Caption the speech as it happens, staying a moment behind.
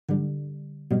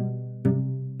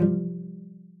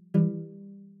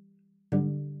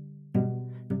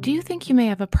Do you think you may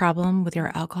have a problem with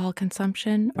your alcohol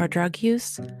consumption or drug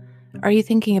use? Are you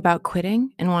thinking about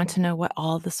quitting and want to know what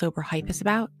all the sober hype is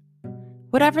about?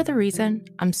 Whatever the reason,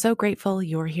 I'm so grateful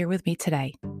you're here with me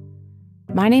today.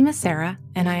 My name is Sarah,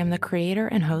 and I am the creator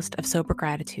and host of Sober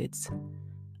Gratitudes.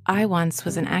 I once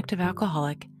was an active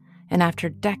alcoholic, and after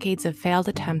decades of failed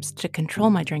attempts to control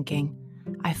my drinking,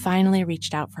 I finally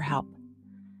reached out for help.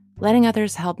 Letting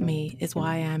others help me is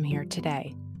why I am here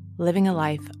today, living a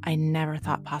life I never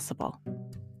thought possible.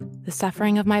 The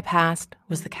suffering of my past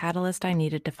was the catalyst I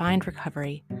needed to find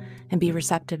recovery and be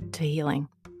receptive to healing.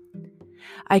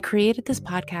 I created this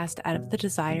podcast out of the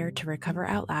desire to recover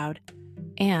out loud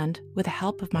and, with the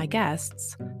help of my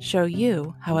guests, show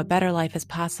you how a better life is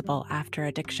possible after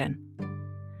addiction.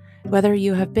 Whether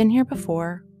you have been here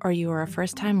before or you are a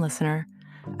first-time listener,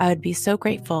 I would be so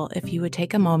grateful if you would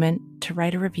take a moment to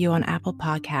write a review on Apple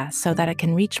Podcasts so that it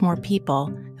can reach more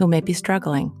people who may be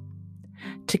struggling.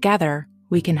 Together,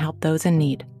 we can help those in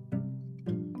need.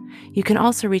 You can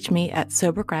also reach me at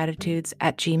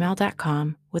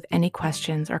sobergratitudes@gmail.com with any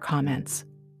questions or comments.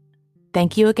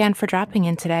 Thank you again for dropping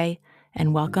in today,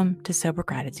 and welcome to Sober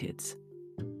Gratitudes.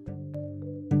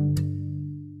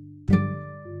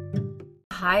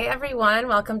 Hi, everyone.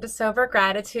 Welcome to Sober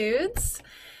Gratitudes.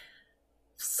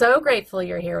 So grateful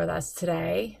you're here with us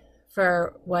today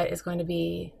for what is going to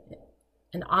be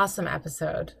an awesome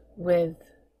episode with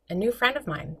a new friend of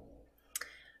mine.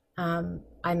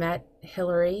 I met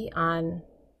Hillary on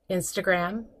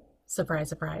Instagram. Surprise,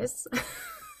 surprise.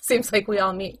 Seems like we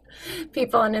all meet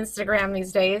people on Instagram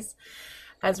these days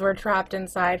as we're trapped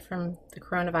inside from the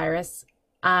coronavirus.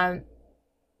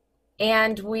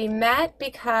 And we met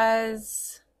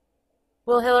because,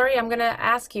 well, Hillary, I'm going to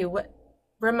ask you,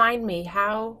 remind me,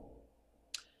 how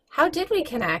did we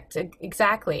connect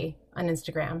exactly on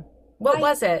Instagram? What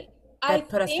was it that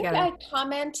put us together? I think I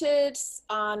commented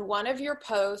on one of your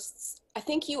posts. I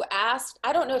think you asked,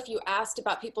 I don't know if you asked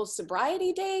about people's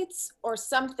sobriety dates or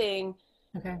something.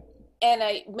 Okay. And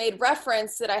I made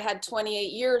reference that I had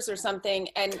 28 years or something.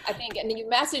 And you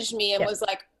messaged me and was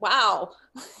like, wow,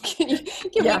 can we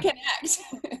connect?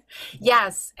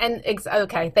 Yes. And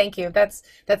okay. Thank you. That's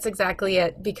exactly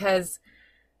it. Because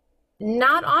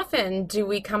not often do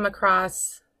we come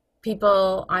across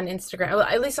people on Instagram, well,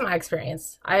 at least in my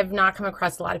experience. I have not come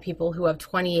across a lot of people who have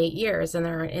 28 years and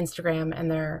they're on Instagram and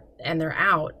they're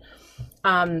out.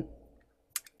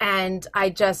 And I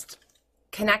just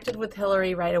connected with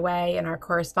Hillary right away in our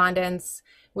correspondence.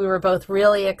 We were both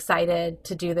really excited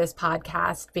to do this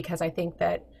podcast because I think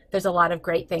that there's a lot of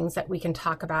great things that we can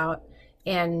talk about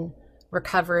in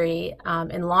recovery,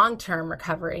 in long-term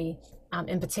recovery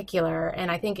in particular. And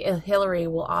I think Hillary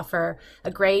will offer a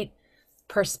great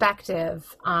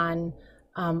perspective on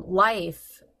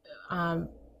life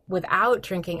without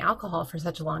drinking alcohol for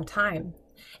such a long time.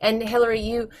 And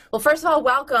Hillary, first of all,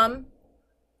 welcome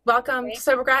to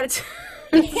Sober Gratitude.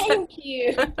 Thank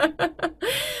you.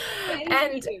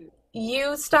 And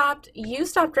you stopped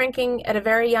drinking at a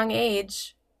very young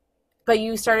age, but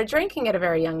you started drinking at a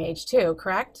very young age too,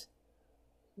 correct?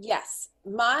 Yes.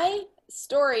 My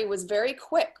story was very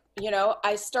quick.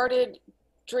 I started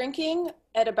drinking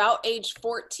at about age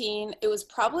 14. It was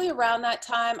probably around that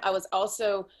time. I was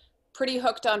also pretty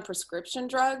hooked on prescription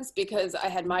drugs because I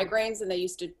had migraines and they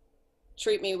used to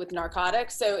treat me with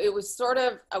narcotics. So it was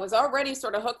I was already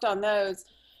sort of hooked on those.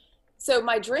 So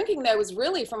my drinking though was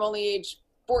really from only age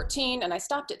 14 and I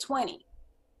stopped at 20.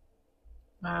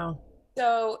 Wow.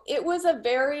 So it was a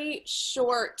very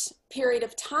short period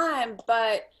of time,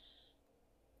 but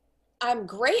I'm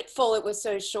grateful it was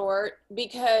so short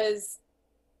because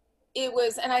it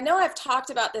was, and I know I've talked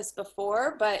about this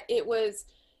before, but it was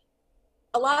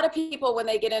a lot of people when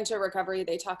they get into recovery,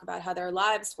 they talk about how their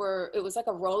lives it was like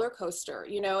a roller coaster,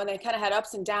 and they kind of had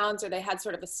ups and downs, or they had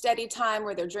sort of a steady time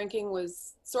where their drinking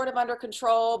was sort of under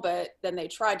control, but then they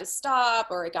tried to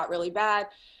stop or it got really bad.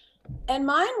 And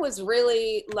mine was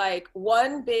really like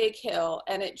one big hill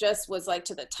and it just was like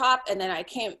to the top and then I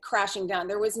came crashing down.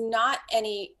 There was not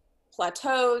any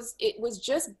plateaus. It was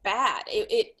just bad.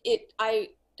 I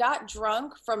got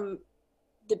drunk from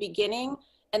the beginning,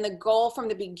 and the goal from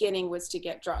the beginning was to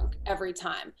get drunk every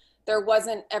time. There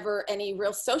wasn't ever any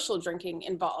real social drinking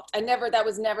involved. That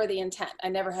was never the intent. I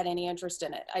never had any interest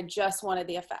in it. I just wanted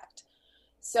the effect.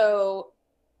 So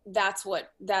that's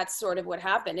sort of what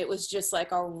happened. It was just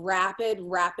like a rapid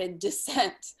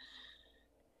descent.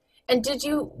 And did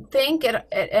you think at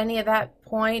any of that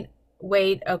point,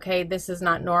 wait, okay, this is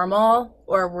not normal?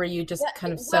 Or were you just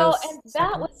kind of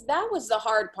that was the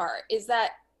hard part, is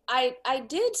that I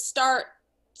did start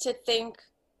to think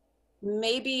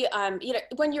maybe,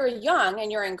 when you're young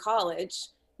and you're in college,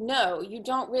 no, you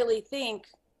don't really think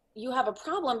you have a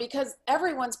problem because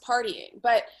everyone's partying.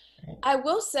 But Right. I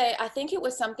will say, I think it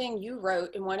was something you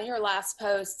wrote in one of your last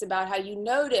posts about how you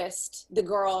noticed the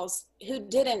girls who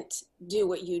didn't do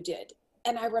what you did.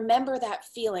 And I remember that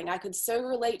feeling. I could so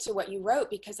relate to what you wrote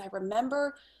because I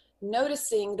remember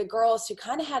noticing the girls who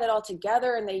kind of had it all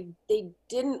together, and they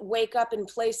didn't wake up in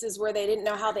places where they didn't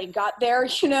know how they got there.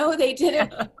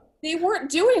 They weren't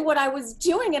doing what I was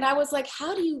doing. And I was like,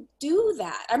 how do you do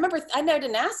that? I know I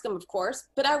didn't ask them, of course,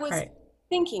 but I was Right.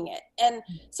 thinking it. And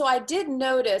so I did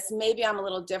notice maybe I'm a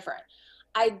little different.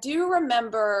 I do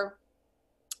remember,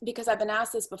 because I've been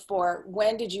asked this before,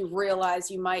 when did you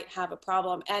realize you might have a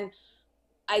problem? And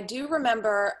I do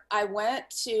remember I went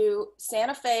to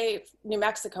Santa Fe, New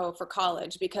Mexico for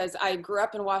college because I grew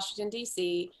up in Washington,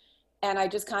 D.C., and I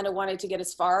just kind of wanted to get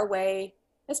as far away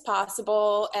as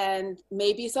possible. And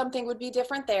maybe something would be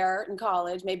different there in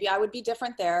college. Maybe I would be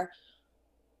different there.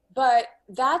 But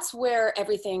that's where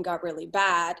everything got really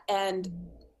bad. And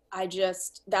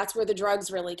that's where the drugs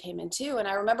really came in too. And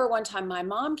I remember one time my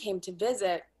mom came to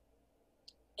visit,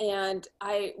 and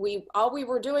all we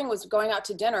were doing was going out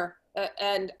to dinner.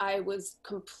 And I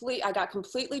got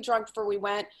completely drunk before we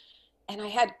went, and I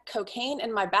had cocaine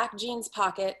in my back jeans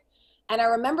pocket. And I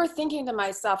remember thinking to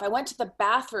myself, I went to the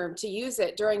bathroom to use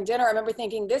it during dinner. I remember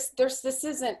thinking, this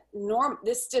isn't normal.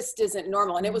 This just isn't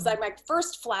normal. And it was like my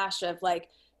first flash of like,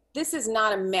 this is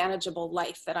not a manageable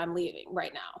life that I'm leaving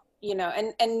right now,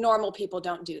 and normal people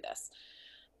don't do this.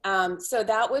 So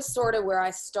that was sort of where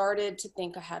I started to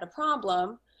think I had a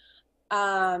problem.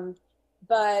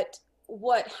 But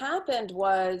what happened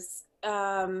was,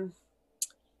 I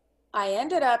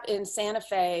ended up in Santa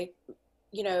Fe.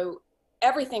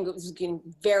 Everything was getting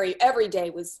every day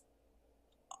was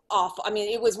awful. I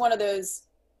mean, it was one of those,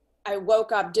 I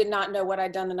woke up, did not know what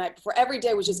I'd done the night before. Every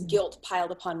day was just guilt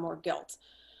piled upon more guilt.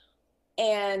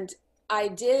 And I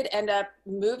did end up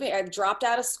moving. I dropped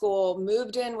out of school,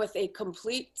 moved in with a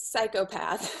complete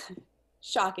psychopath,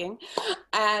 shocking.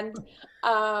 And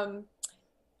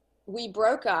we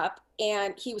broke up,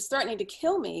 and he was threatening to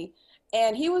kill me.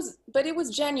 But it was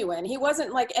genuine. He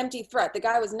wasn't like empty threat. The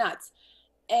guy was nuts.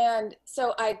 And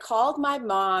so I called my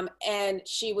mom, and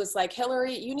she was like,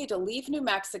 Hillary, you need to leave New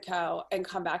Mexico and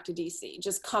come back to DC.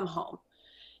 Just come home.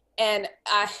 And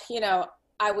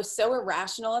I was so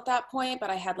irrational at that point,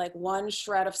 but I had like one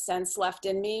shred of sense left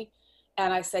in me.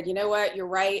 And I said, you know what, you're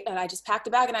right. And I just packed a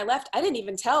bag and I left. I didn't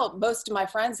even tell most of my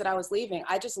friends that I was leaving.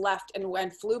 I just left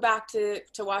and flew back to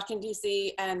Washington,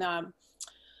 D.C. And,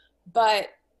 but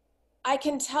I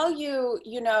can tell you,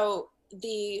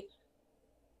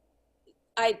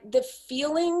 the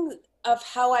feeling of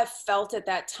how I felt at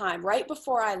that time, right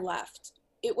before I left,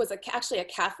 it was actually a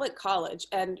Catholic college,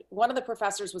 and one of the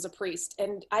professors was a priest.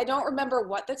 And I don't remember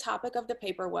what the topic of the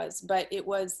paper was, but it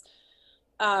was,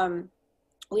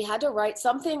 we had to write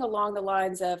something along the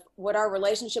lines of what our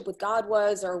relationship with God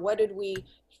was, or what did we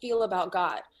feel about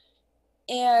God.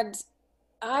 And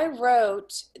I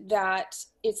wrote that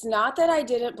it's not that I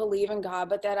didn't believe in God,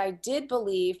 but that I did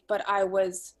believe, but I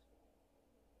was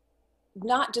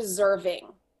not deserving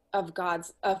of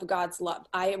God's love.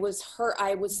 I was hurt.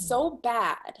 I was so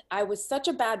bad. I was such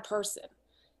a bad person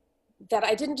that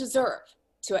I didn't deserve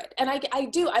to it. And I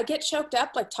get choked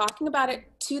up like talking about it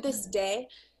to this day,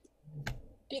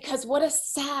 because what a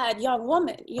sad young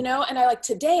woman, and I like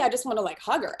today, I just want to like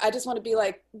hug her. I just want to be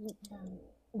like,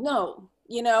 no,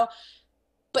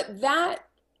 but that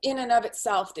in and of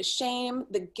itself, the shame,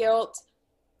 the guilt,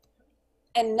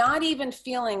 and not even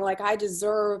feeling like I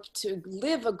deserve to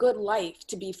live a good life,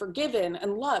 to be forgiven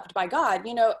and loved by God,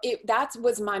 that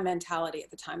was my mentality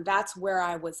at the time. That's where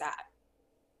I was at.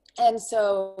 And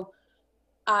so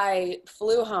I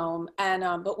flew home, and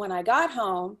but when I got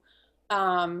home,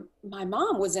 my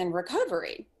mom was in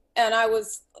recovery, and I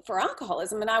was for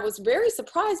alcoholism, and I was very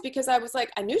surprised because I was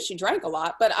like, I knew she drank a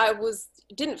lot, but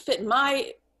didn't fit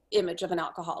my image of an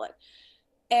alcoholic.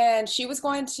 And she was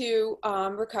going to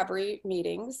recovery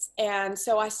meetings. And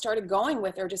so I started going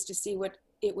with her just to see what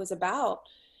it was about.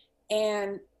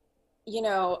 And,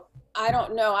 I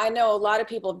don't know. I know a lot of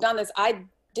people have done this. I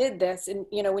did this. And,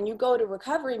 when you go to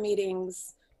recovery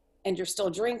meetings and you're still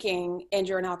drinking and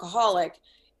you're an alcoholic,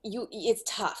 it's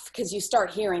tough because you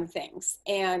start hearing things,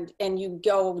 and you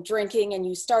go drinking and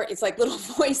it's like little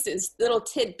voices, little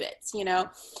tidbits,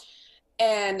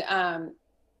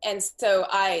 and so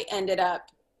I ended up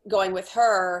going with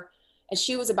her, and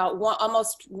she was about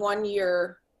almost 1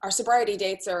 year. Our sobriety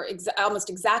dates are almost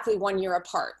exactly 1 year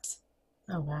apart.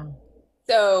 Oh, wow.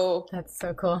 So That's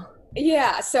so cool.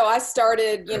 Yeah, so I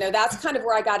started, that's kind of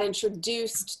where I got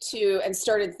introduced to and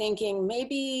started thinking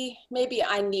maybe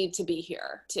I need to be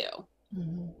here too.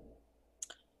 Mhm.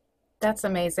 That's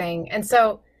amazing. And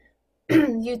so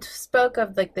you spoke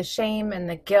of like the shame and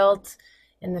the guilt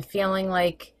and the feeling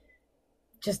like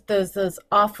just those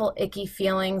awful icky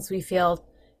feelings we feel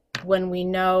when we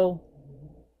know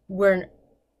we're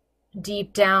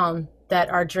deep down that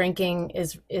our drinking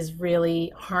is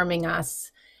really harming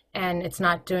us and it's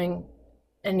not doing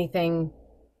anything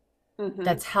Hmm.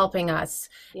 that's helping us.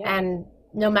 Yeah. And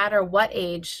no matter what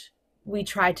age, we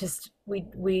try to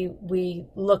we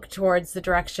look towards the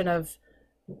direction of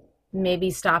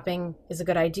maybe stopping is a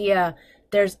good idea.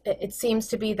 It seems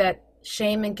to be that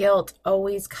shame and guilt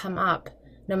always come up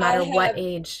no I matter what have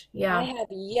age. I Yeah. have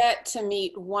yet to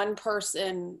meet one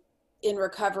person in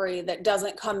recovery that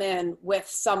doesn't come in with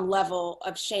some level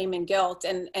of shame and guilt,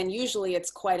 and usually it's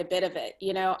quite a bit of it.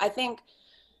 I think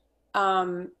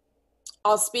um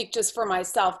I'll speak just for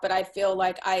myself, but I feel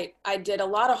like I did a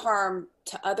lot of harm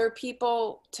to other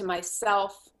people, to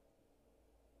myself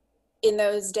in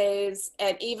those days.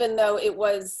 And even though it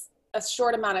was a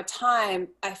short amount of time,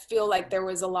 I feel like there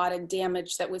was a lot of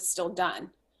damage that was still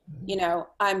done.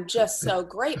 I'm just so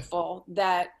grateful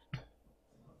that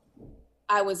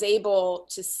I was able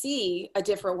to see a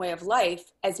different way of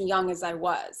life as young as I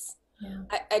was. Yeah.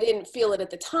 I didn't feel it at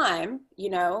the time,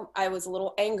 I was a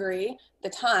little angry at the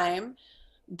time,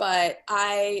 but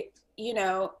you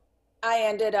know, I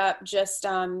ended up just,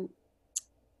 I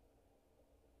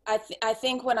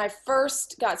think when I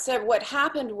first got sober, what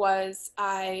happened was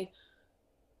I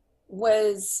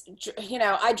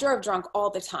drove drunk all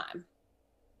the time.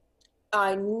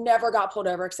 I never got pulled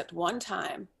over except one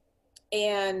time.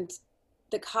 And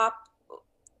the cop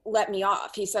let me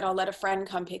off. He said, I'll let a friend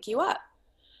come pick you up.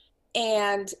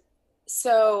 And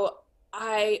so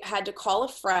I had to call a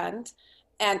friend.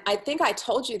 And I think I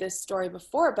told you this story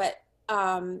before, but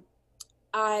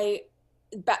I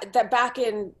back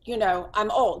in,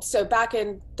 I'm old. So back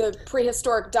in the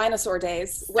prehistoric dinosaur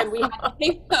days when we had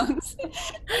payphones,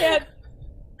 we had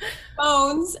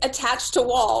phones attached to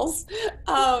walls.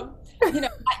 Um,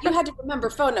 you had to remember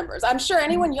phone numbers. I'm sure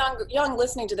anyone young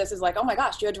listening to this is like, oh my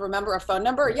gosh, you had to remember a phone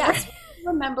number. Yes, we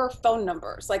remember phone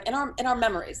numbers like in our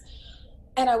memories.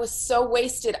 And I was so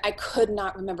wasted, I could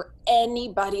not remember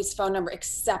anybody's phone number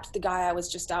except the guy I was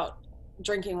just out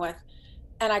drinking with.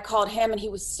 And I called him and he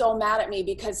was so mad at me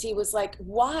because he was like,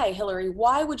 why, Hillary?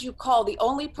 Why would you call the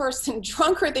only person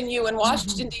drunker than you in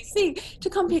Washington, D.C. to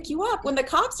come pick you up when the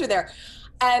cops are there?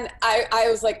 And I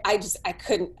was like, I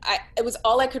couldn't, it was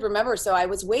all I could remember. So I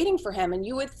was waiting for him. And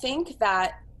you would think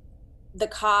that the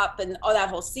cop and all that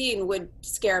whole scene would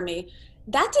scare me.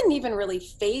 That didn't even really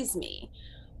faze me.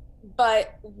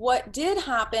 But what did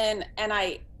happen, and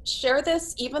I share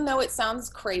this even though it sounds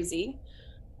crazy,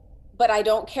 but I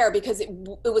don't care because it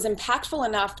was impactful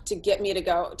enough to get me to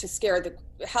go to scare the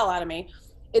hell out of me.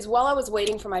 Is while I was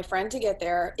waiting for my friend to get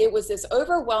there, it was this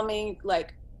overwhelming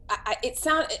like it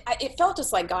felt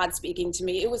just like God speaking to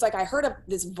me. It was like I heard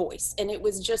this voice, and it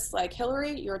was just like,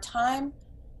 Hillary, your time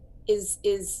is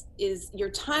your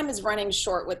time is running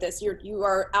short with this. You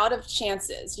are out of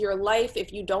chances. Your life,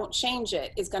 if you don't change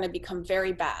it, is going to become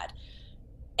very bad.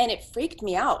 And it freaked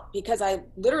me out because I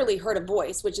literally heard a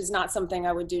voice, which is not something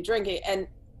I would do drinking, and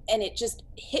it just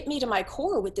hit me to my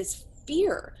core with this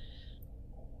fear.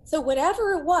 So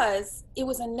whatever it was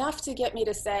enough to get me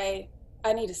to say,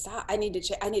 I need to stop. I need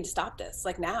to stop this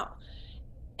like now.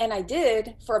 And I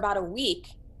did for about a week,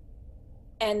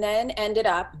 and then ended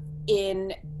up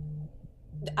in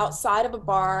outside of a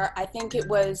bar. I think it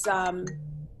was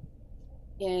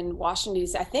in Washington,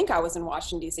 D.C. I think I was in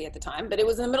Washington, D.C. at the time, but it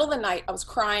was in the middle of the night. I was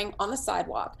crying on the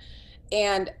sidewalk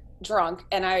and drunk.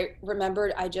 And I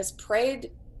remembered I just prayed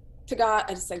to God.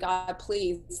 I just said, God,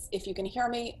 please, if you can hear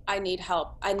me, I need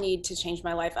help. I need to change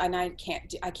my life. And I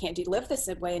can't live this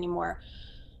way anymore.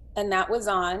 And that was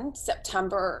on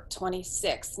September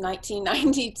 26,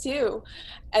 1992.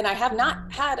 And I have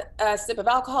not had a sip of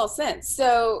alcohol since.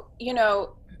 So,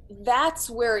 that's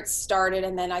where it started.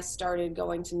 And then I started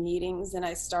going to meetings and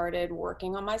I started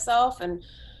working on myself. And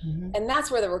that's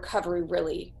where the recovery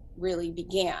really, really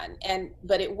began.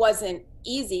 But it wasn't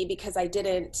easy because I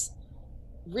didn't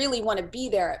really want to be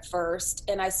there at first.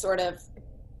 And I sort of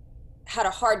had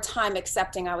a hard time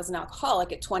accepting I was an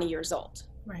alcoholic at 20 years old.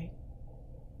 Right.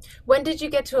 When did you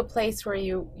get to a place where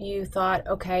you thought,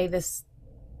 okay, this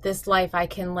life I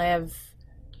can live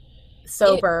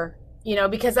sober?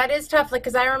 Because that is tough. Like,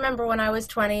 because I remember when I was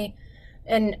 20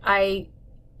 and I'd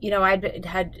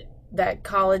had that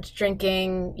college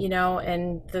drinking,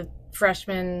 and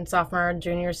freshman, sophomore,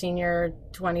 junior, senior,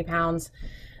 20 pounds.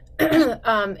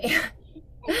 um,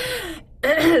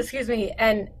 excuse me.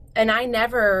 And I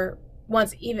never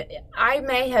once even, I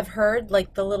may have heard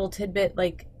like the little tidbit,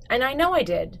 like, and I know I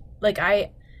did. Like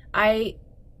I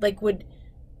like would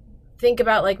think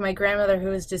about like my grandmother who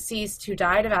was deceased, who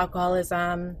died of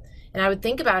alcoholism, and I would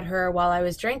think about her while I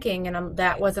was drinking, and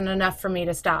that Right. wasn't enough for me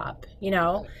to stop,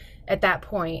 at that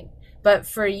point. But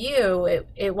for you,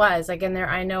 it was like, and there,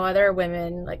 I know other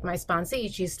women, like my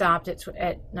sponsee, she stopped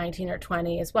at 19 or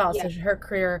 20 as well. Yeah. So her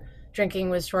career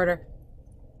drinking was shorter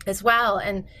as well.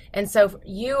 And so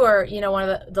you are, one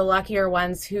of the luckier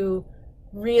ones who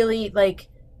really like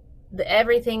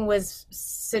everything was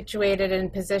situated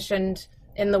and positioned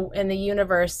in the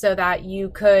universe so that you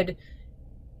could,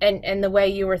 and the way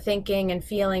you were thinking and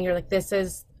feeling, you're like, this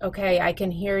is okay, I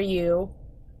can hear you,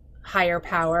 higher Yes.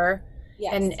 power,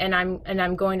 Yes. and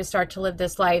I'm going to start to live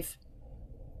this life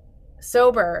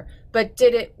sober. But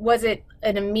was it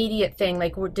an immediate thing?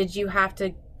 Like, did you have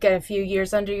to get a few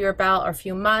years under your belt or a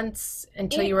few months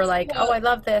until It you were like, oh, took I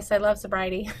love this, I love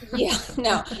sobriety? Yeah,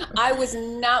 no, I was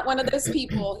not one of those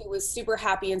people who was super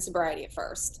happy in sobriety at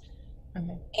first.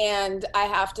 Okay. And I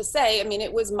have to say, I mean,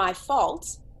 it was my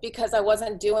fault because I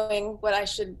wasn't doing what I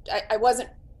should, I wasn't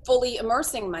fully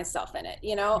immersing myself in it,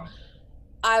 you know? Right.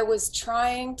 I was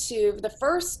trying to, the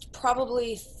first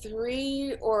probably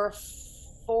 3 or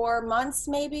 4 months,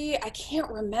 maybe, I can't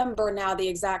remember now the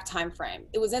exact time frame.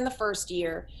 It was in the first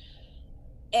year.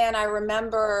 And I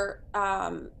remember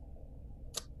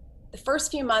the first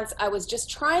few months I was just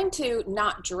trying to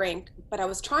not drink, but I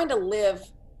was trying to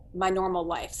live my normal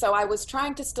life. So I was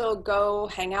trying to still go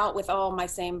hang out with all my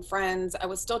same friends. I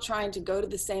was still trying to go to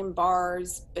the same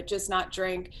bars, but just not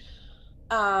drink.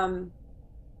 Um,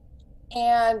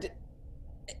 and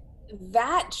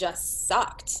that just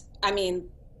sucked. I mean,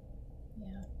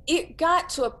 Yeah. it got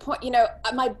to a point,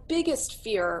 my biggest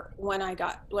fear when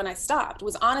I stopped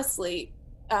was honestly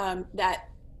that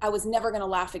I was never going to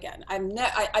laugh again. I mean,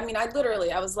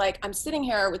 I was like, I'm sitting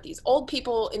here with these old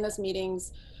people in those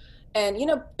meetings. And,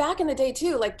 back in the day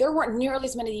too, like there weren't nearly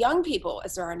as many young people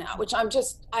as there are now, which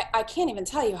I can't even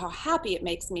tell you how happy it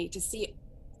makes me to see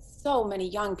so many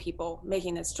young people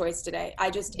making this choice today.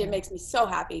 It Yeah. makes me so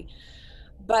happy,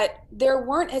 but there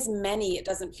weren't as many, it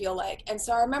doesn't feel like. And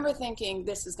so I remember thinking,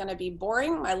 this is going to be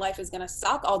boring, my life is going to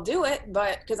suck, I'll do it,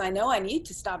 but because I know I need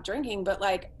to stop drinking, but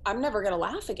like I'm never going to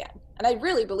laugh again. And I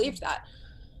really believed that.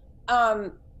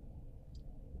 um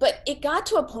but it got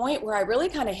to a point where I really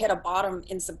kind of hit a bottom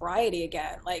in sobriety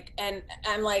again, like, and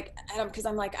I'm like, because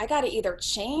I'm like, I got to either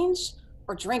change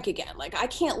or drink again. Like I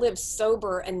can't live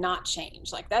sober and not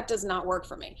change, like that does not work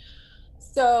for me.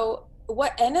 So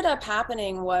what ended up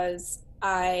happening was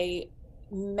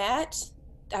met,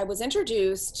 I was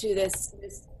introduced to this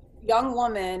young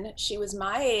woman. She was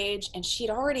my age and she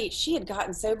had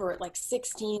gotten sober at like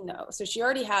 16 though. So she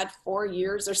already had 4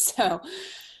 years or so.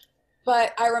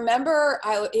 But I remember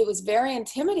it was very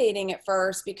intimidating at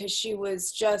first because she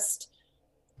was just,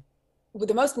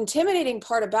 the most intimidating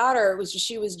part about her was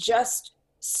she was just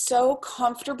so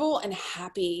comfortable and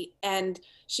happy, and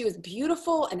she was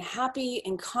beautiful and happy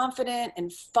and confident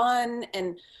and fun.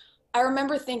 And I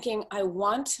remember thinking, I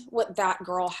want what that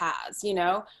girl has,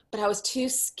 but I was too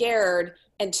scared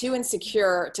and too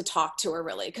insecure to talk to her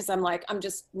really, because I'm like,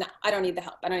 no, I don't need the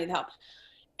help, I don't need the help.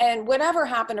 And whatever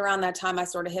happened around that time, I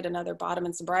sort of hit another bottom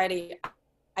in sobriety.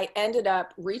 I ended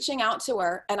up reaching out to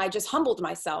her and I just humbled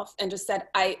myself and just said,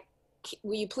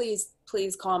 will you please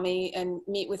call me and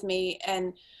meet with me?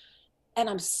 And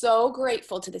I'm so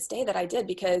grateful to this day that I did,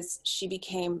 because she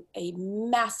became a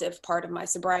massive part of my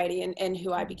sobriety and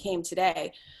who I became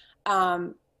today.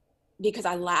 Because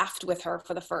I laughed with her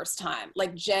for the first time,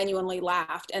 like genuinely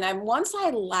laughed. And once I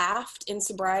laughed in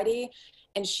sobriety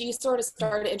and she sort of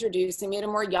started introducing me to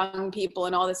more young people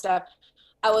and all this stuff,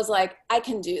 I was like, I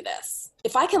can do this.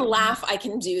 If I can laugh, I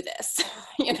can do this.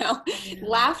 Yeah.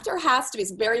 Laughter has to be,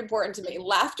 it's very important to me.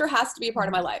 Laughter has to be a part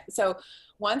of my life. So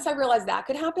once I realized that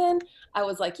could happen, I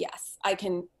was like, yes, I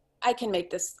can make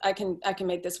this, I can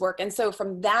make this work. And so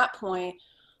from that point,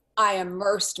 I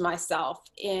immersed myself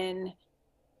in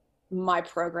my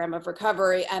program of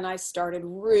recovery and I started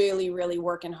really, really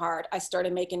working hard. I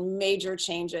started making major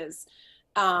changes,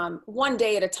 one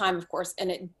day at a time, of course,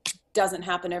 and it doesn't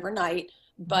happen overnight,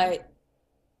 but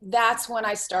that's when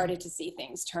I started to see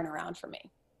things turn around for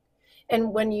me.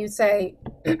 And when you say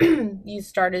you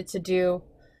started to do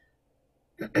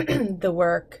the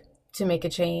work to make a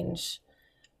change,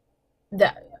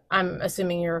 that I'm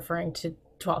assuming you're referring to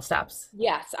 12 steps.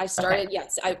 Yes, I Okay. started,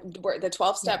 yes, the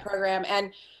 12 Yeah. step program.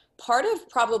 And part of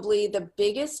probably the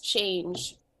biggest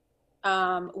change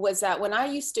was that when I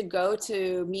used to go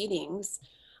to meetings,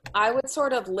 I would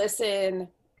sort of listen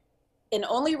and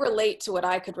only relate to what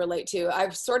I could relate to.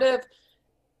 I've sort of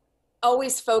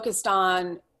always focused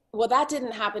on, well, that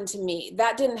didn't happen to me.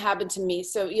 That didn't happen to me.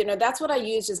 So, that's what I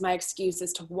used as my excuse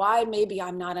as to why maybe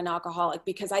I'm not an alcoholic,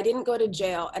 because I didn't go to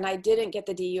jail and I didn't get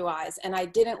the DUIs and I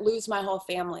didn't lose my whole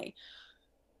family.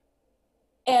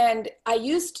 And I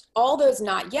used all those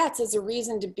not yets as a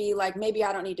reason to be like, maybe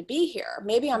I don't need to be here.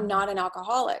 Maybe I'm not an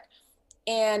alcoholic.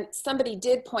 And somebody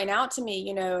did point out to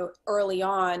me, early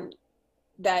on,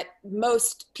 that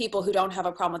most people who don't have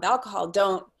a problem with alcohol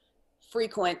don't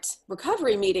frequent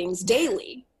recovery meetings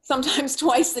daily, sometimes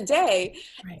twice a day,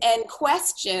 right, and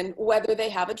question whether they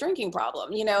have a drinking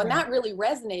problem, and right, that really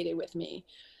resonated with me.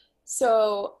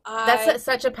 So that's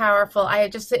such a powerful,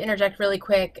 just to interject really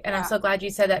quick, and I'm so glad you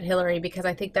said that, Hillary, because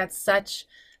I think that's such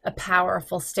a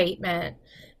powerful statement,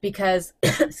 because,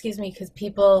 excuse me, because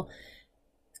people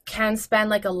can spend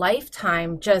like a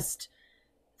lifetime just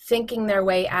thinking their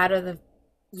way out of the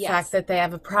fact that they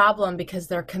have a problem, because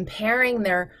they're comparing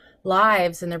their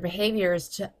lives and their behaviors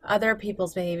to other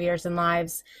people's behaviors and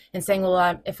lives, and saying,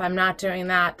 well, if I'm not doing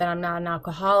that, then I'm not an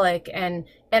alcoholic. And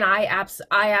I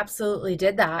absolutely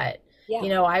did that.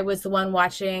 Yeah. I was the one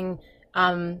watching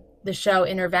the show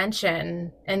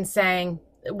Intervention and saying,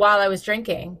 while I was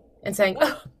drinking, and saying,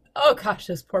 oh gosh,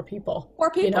 those poor people.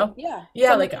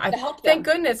 Yeah. Like, thank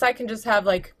goodness I can just have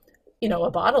like,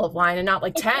 a bottle of wine and not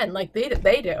like 10 like they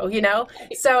do,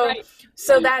 So, right.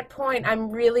 So that point, I'm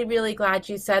really, really glad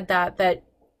you said that,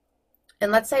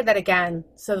 and let's say that again,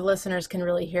 so the listeners can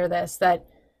really hear this, that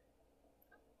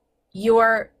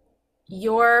your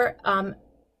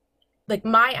like,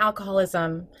 my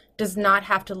alcoholism does not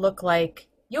have to look like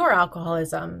your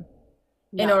alcoholism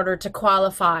in order to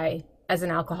qualify as an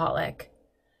alcoholic.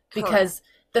 Correct. Because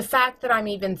the fact that I'm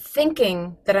even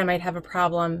thinking that I might have a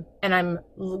problem, and I'm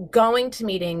going to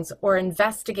meetings or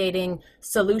investigating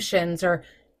solutions or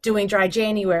doing dry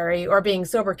January or being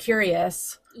sober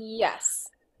curious. Yes.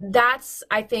 That's,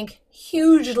 I think,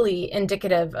 hugely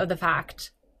indicative of the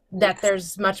fact that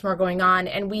there's much more going on.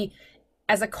 And we,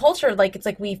 as a culture, like, it's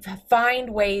like we find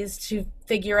ways to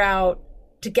figure out,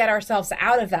 to get ourselves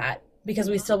out of that, because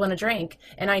we still want to drink.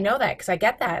 And I know that because I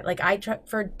get that. Like,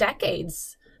 for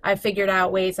decades, I figured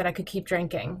out ways that I could keep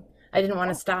drinking. I didn't want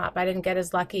to stop. I didn't get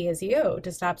as lucky as you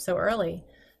to stop so early.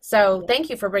 So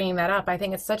thank you for bringing that up. I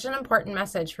think it's such an important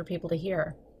message for people to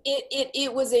hear.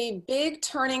 It was a big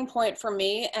turning point for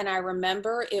me. And I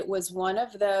remember it was one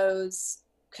of those,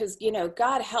 because,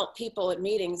 God help people at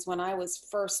meetings when I was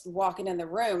first walking in the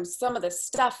room, some of the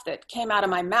stuff that came out of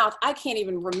my mouth, I can't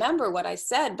even remember what I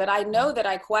said, but I know that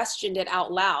I questioned it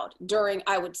out loud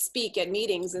I would speak at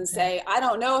meetings and say, I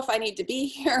don't know if I need to be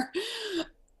here.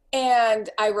 And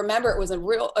I remember it was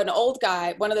an old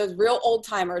guy, one of those real old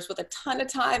timers with a ton of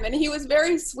time. And he was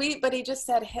very sweet, but he just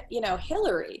said,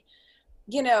 Hillary,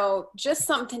 just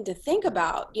something to think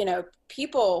about.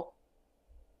 People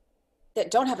that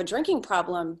don't have a drinking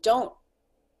problem don't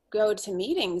go to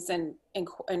meetings and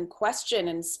question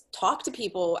and talk to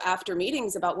people after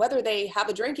meetings about whether they have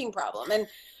a drinking problem. And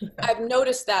I've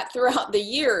noticed that throughout the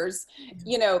years,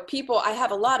 I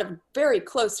have a lot of very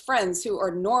close friends who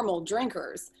are normal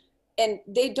drinkers, and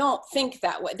they don't think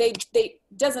that way. They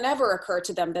doesn't ever occur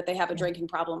to them that they have a drinking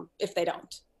problem if they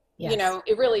don't. Yes.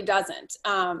 It really doesn't.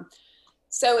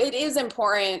 So it is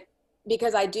important,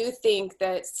 because I do think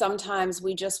that sometimes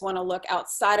we just want to look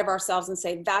outside of ourselves and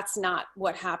say, that's not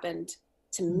what happened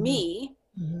to me.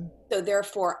 Mm-hmm. So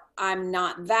therefore I'm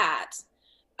not that.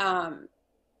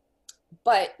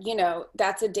 But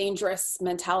that's a dangerous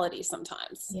mentality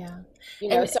sometimes. Yeah.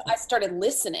 So I started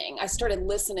listening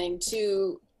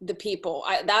to the people.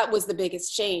 That was the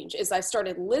biggest change, is I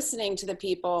started listening to the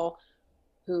people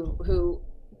who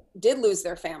did lose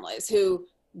their families, who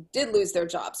did lose their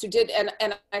jobs, who did, and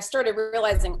I started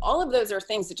realizing all of those are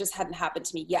things that just hadn't happened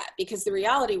to me yet, because the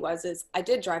reality is I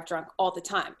did drive drunk all the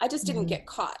time. I just didn't get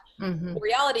caught. Mm-hmm. The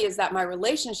reality is that my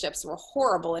relationships were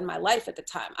horrible in my life at the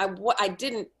time. I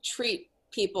didn't treat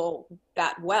people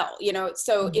that well,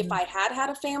 so if I had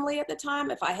a family at the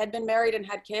time, if I had been married and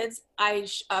had kids, I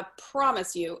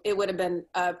promise you it would have been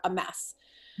a mess.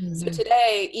 Mm-hmm. So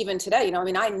even today,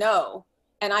 I know,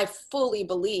 and I fully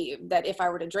believe that if I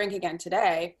were to drink again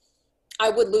today,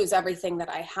 I would lose everything that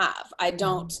I have. I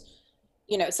don't,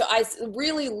 so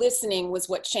really listening was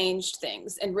what changed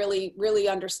things, and really, really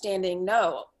understanding,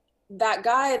 that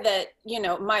guy that,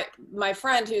 my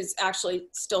friend who's actually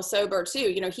still sober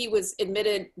too, he was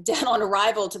admitted dead on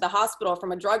arrival to the hospital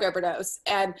from a drug overdose.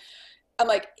 And I'm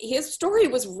like, his story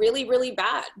was really, really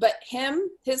bad, but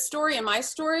his story and my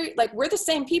story, like, we're the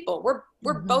same people. We're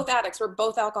both addicts. We're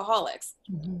both alcoholics.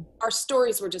 Our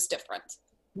stories were just different.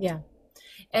 Yeah.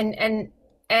 And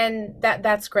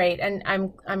that's great. And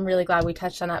I'm really glad we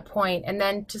touched on that point. And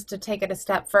then just to take it a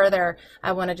step further,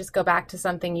 I want to just go back to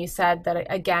something you said that,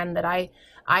 again, that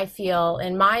I feel,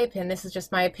 in my opinion, this is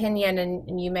just my opinion,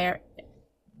 and you may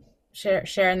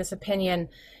share in this opinion,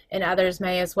 and others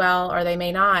may as well, or they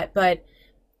may not. But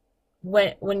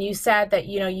when you said that,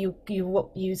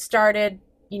 you started,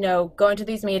 going to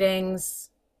these meetings,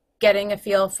 getting a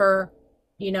feel for,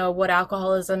 what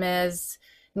alcoholism is,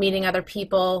 meeting other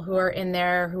people who are in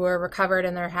there, who are recovered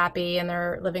and they're happy and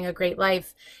they're living a great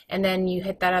life. And then you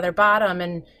hit that other bottom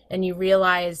and you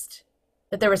realized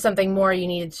that there was something more you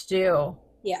needed to do.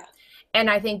 Yeah. And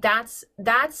I think that's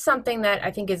something that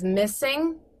I think is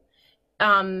missing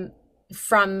from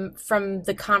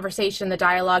the conversation, the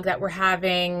dialogue that we're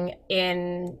having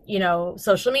in,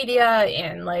 social media,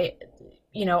 in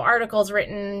articles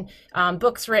written,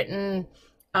 books written,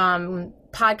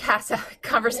 podcast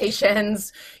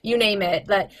conversations, you name it,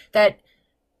 that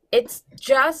it's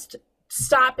just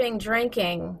stopping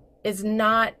drinking is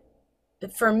not,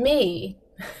 for me,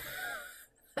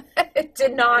 it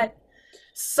did not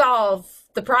solve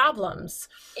the problems.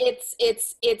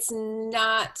 It's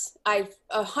not, I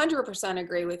 100%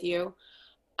 agree with you.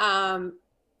 I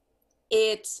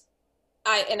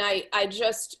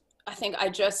think I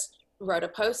just wrote a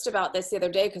post about this the other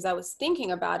day because I was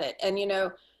thinking about it. And,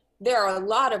 there are a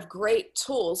lot of great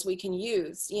tools we can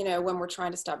use, when we're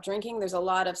trying to stop drinking. There's a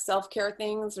lot of self-care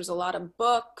things. There's a lot of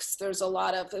books. There's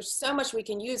so much we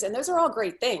can use. And those are all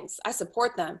great things. I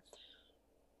support them.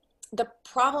 The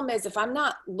problem is, if I'm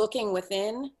not looking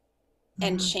within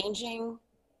and changing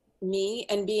me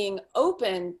and being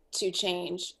open to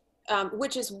change,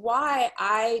 which is why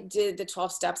I did the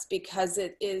 12 steps, because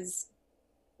it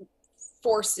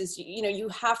forces you, you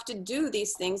have to do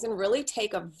these things and really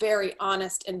take a very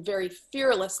honest and very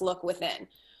fearless look within.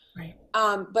 Right.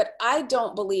 But I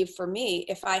don't believe, for me,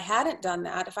 if I hadn't done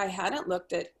that, if I hadn't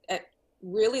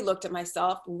really looked at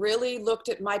myself, really looked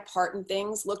at my part in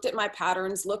things, looked at my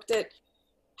patterns, looked at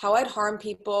how I'd harm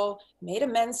people, made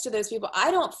amends to those people, I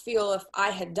don't feel, if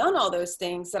I had done all those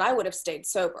things, that I would have stayed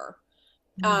sober.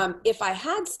 If I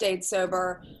had stayed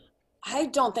sober, I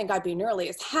don't think I'd be nearly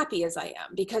as happy as I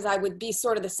am, because I would be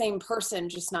sort of the same person,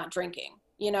 just not drinking,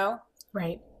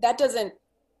 Right.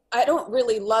 I don't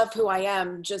really love who I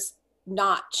am, just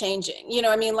not changing.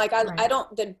 I mean, like, Right. I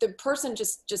don't, the person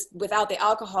just without the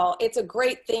alcohol, it's a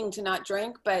great thing to not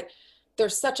drink, but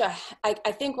there's I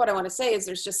think what I want to say is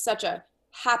there's just such a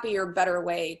happier, better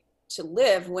way to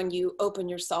live when you open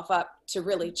yourself up to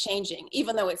really changing,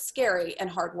 even though it's scary and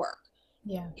hard work.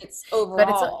 Yeah. It's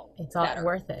overall, but it's all better.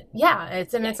 worth it. Yeah.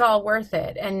 It's all worth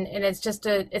it. And it's just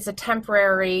it's a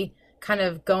temporary kind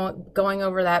of going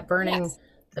over that burning, Yes.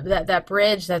 that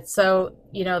bridge. That's so,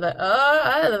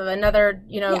 another,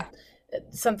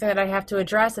 something that I have to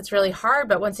address. It's really hard,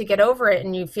 but once you get over it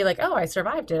and you feel like, oh, I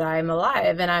survived it, I'm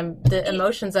alive, and the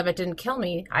emotions of it didn't kill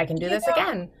me, I can do this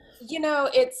again.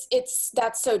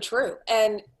 That's so true.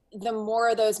 And the more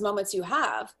of those moments you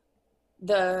have,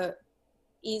 the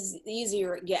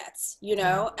easier it gets,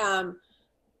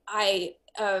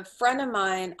 a friend of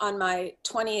mine, on my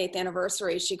 28th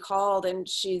anniversary, she called, and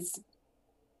she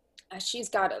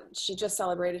just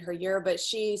celebrated her year, but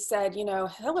she said,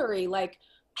 Hillary, like,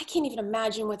 I can't even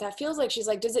imagine what that feels like. She's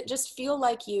like, does it just feel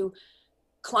like you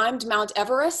climbed Mount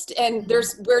Everest and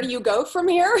where do you go from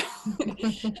here?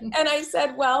 And I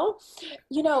said, well,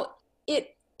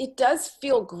 it does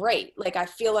feel great. Like, I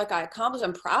feel like I accomplished,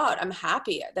 I'm proud, I'm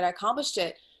happy that I accomplished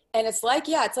it. And it's like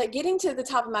getting to the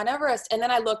top of Mount Everest. And then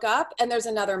I look up and there's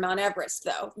another Mount Everest,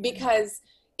 though, because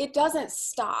it doesn't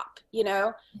stop.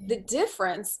 The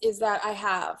difference is that I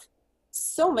have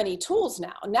so many tools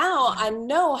now. Now I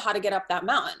know how to get up that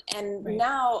mountain. And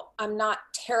now I'm not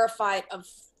terrified of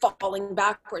falling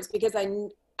backwards, because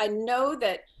I know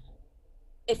that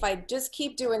if I just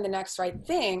keep doing the next right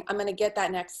thing, I'm going to get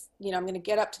that next, I'm going to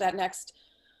get up to that next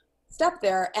step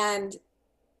there. And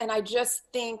I just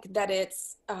think that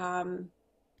it's,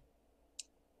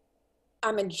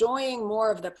 I'm enjoying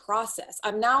more of the process.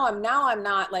 I'm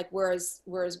not like, whereas,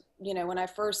 when I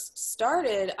first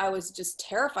started, I was just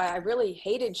terrified. I really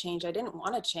hated change. I didn't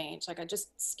want to change. Like, it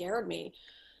just scared me.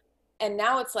 And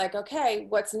now it's like, okay,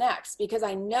 what's next? Because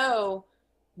I know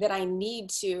that I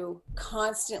need to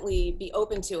constantly be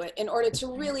open to it in order to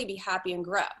really be happy and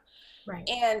grow. Right.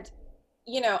 And,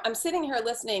 I'm sitting here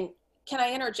listening. Can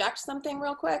I interject something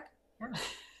real quick? Yeah.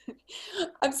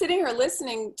 I'm sitting here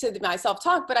listening to myself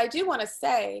talk, but I do want to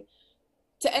say,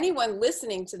 to anyone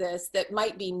listening to this that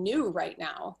might be new right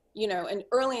now, you know, and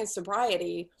early in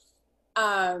sobriety,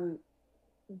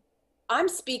 I'm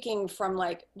speaking from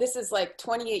like, this is like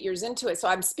 28 years into it. So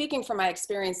I'm speaking from my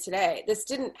experience today. This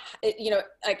didn't, you know,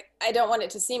 like, I don't want it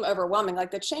to seem overwhelming. Like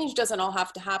the change doesn't all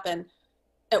have to happen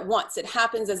at once. It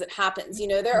happens as it happens. You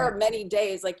know, there are many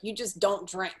days like you just don't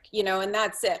drink, you know, and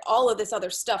that's it. All of this other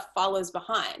stuff follows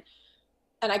behind.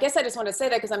 And I guess I just want to say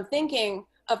that because I'm thinking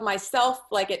of myself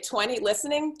like at 20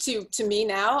 listening to me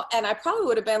now. And I probably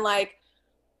would have been like,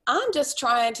 I'm just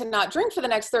trying to not drink for the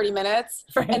next 30 minutes.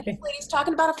 Right. And this lady's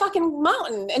talking about a fucking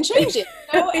mountain and change it.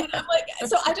 You know? And I'm like,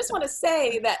 so I just want to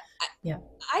say that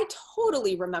I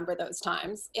totally remember those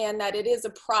times and that it is a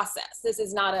process. This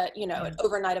is not a, you know, an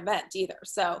overnight event either.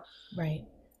 So. Right.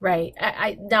 Right.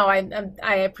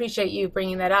 I appreciate you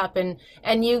bringing that up,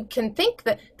 and you can think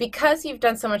that because you've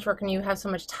done so much work and you have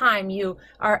so much time, you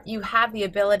have the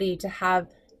ability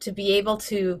to be able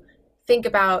to think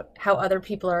about how other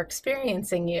people are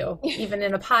experiencing you, even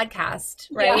in a podcast,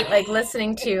 right? Like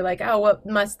listening to like, oh, what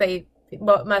must they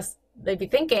be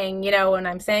thinking, you know, when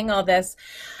I'm saying all this,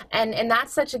 and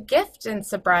that's such a gift in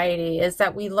sobriety, is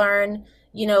that we learn,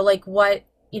 you know, like what,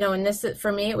 you know, and this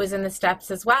for me, it was in the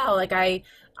steps as well. Like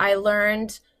I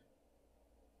learned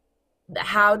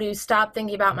how to stop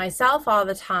thinking about myself all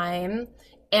the time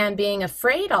and being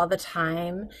afraid all the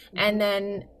time, and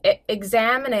then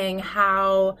examining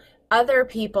how other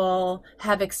people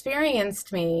have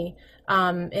experienced me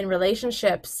in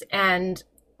relationships, and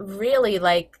really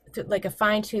like a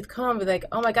fine-tooth comb, be like,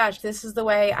 oh my gosh, this is the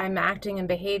way I'm acting and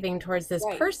behaving towards this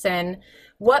person.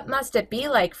 What must it be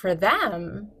like for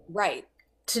them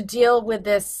to deal with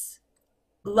this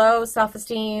low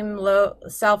self-esteem, low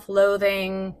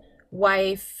self-loathing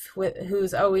wife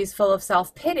who's always full of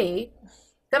self-pity?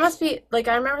 That must be, like,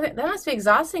 I remember that must be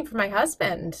exhausting for my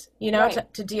husband, you know,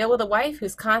 to deal with a wife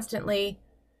who's constantly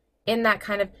in that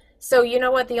kind of, so you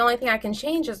know what, the only thing I can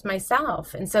change is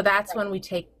myself. And so that's when we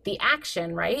take the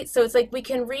action, right? So it's like we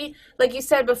can read, like you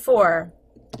said before,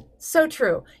 so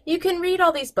true. You can read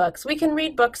all these books. We can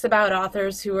read books about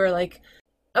authors who are like,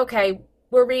 okay,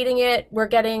 we're reading it, we're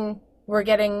getting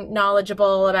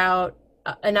knowledgeable about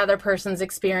another person's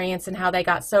experience and how they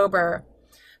got sober.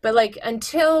 But like,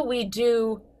 until we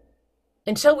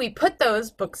put those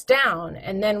books down,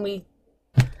 and then we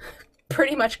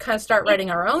pretty much kind of start writing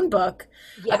our own book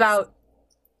about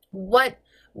what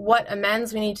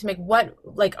amends we need to make,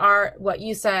 what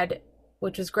you said,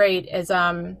 which was great, is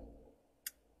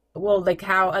like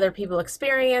how other people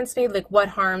experience me, like what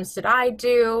harms did I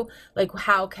do, like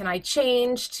how can I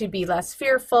change to be less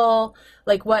fearful,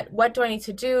 like what do I need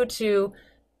to do to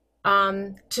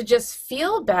just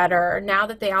feel better now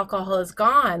that the alcohol is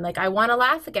gone. Like I want to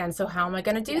laugh again, so how am I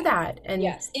going to do that? And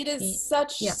yes, it is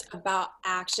such about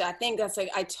action. I think that's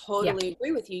like, I totally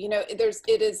agree with you. You know,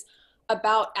 it is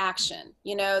about action.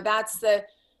 You know, that's the,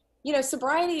 you know,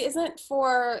 sobriety isn't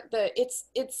for the,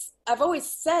 it's I've always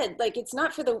said, like, it's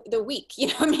not for the weak, you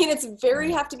know what I mean? It's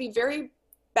very, have to be very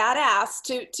badass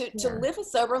to live a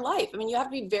sober life. I mean, you have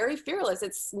to be very fearless.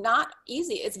 It's not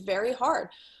easy. It's very hard,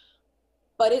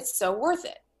 but it's so worth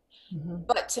it. Mm-hmm.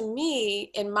 But to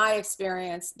me, in my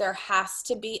experience, there has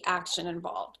to be action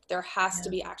involved. There has to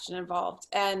be action involved.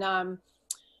 And,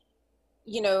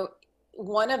 you know,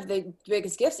 one of the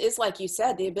biggest gifts is, like you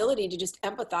said, the ability to just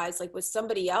empathize, like with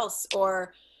somebody else,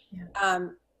 or,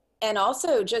 and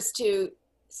also just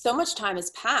so much time has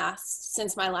passed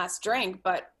since my last drink.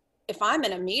 But if I'm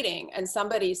in a meeting and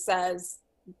somebody says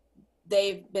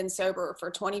they've been sober for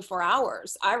 24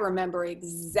 hours, I remember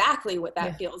exactly what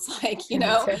that feels like, you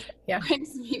know,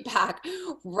 brings me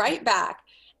right back.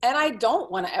 And I don't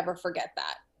want to ever forget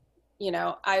that, you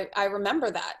know, I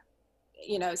remember that,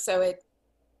 you know, so it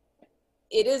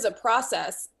is a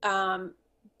process.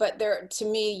 But to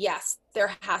me, yes,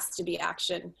 there has to be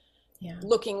action,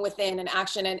 looking within and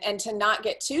action, and to not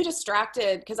get too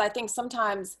distracted. Cause I think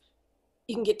sometimes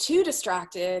you can get too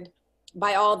distracted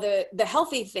by all the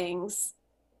healthy things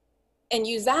and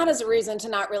use that as a reason to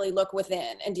not really look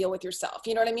within and deal with yourself.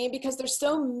 You know what I mean? Because there's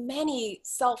so many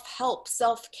self-help,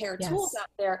 self-care tools out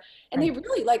there, and they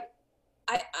really, like,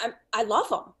 I love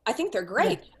them. I think they're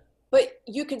great, but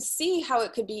you could see how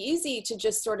it could be easy to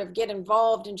just sort of get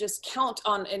involved and just count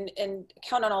on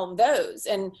all of those.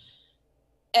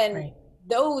 And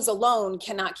those alone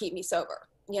cannot keep me sober,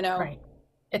 you know? Right.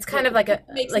 It's kind of like a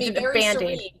Band-Aid,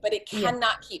 serene, but it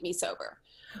cannot keep me sober.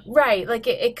 Right. Like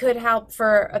it could help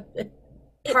for a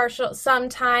partial, some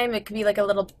time. It could be like a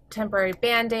little temporary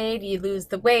Band-Aid. You lose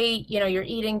the weight, you know, you're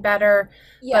eating better.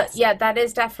 Yes. But yeah, that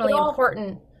is definitely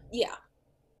important. Yeah.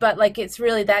 but like, it's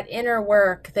really that inner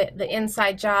work, the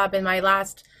inside job. In my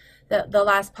the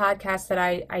last podcast that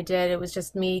I did, it was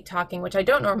just me talking, which I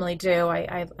don't normally do.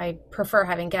 I prefer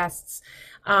having guests.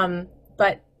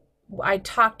 But I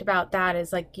talked about that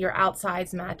as like your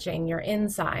outsides matching your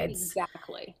insides.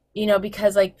 Exactly. You know,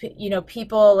 because like, you know,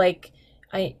 people like,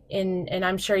 and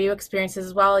I'm sure you experience this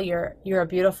as well. You're a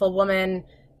beautiful woman.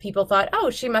 People thought, oh,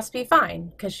 she must be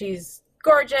fine because she's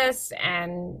gorgeous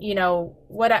and, you know,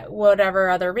 whatever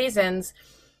other reasons.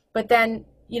 But then,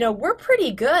 you know, we're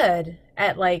pretty good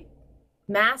at like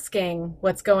masking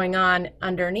what's going on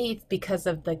underneath because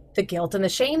of the guilt and the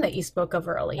shame that you spoke of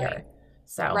earlier. Right.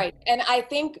 So Right. And I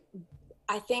think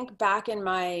back in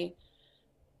my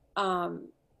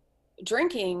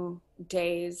drinking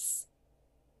days,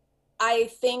 I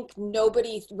think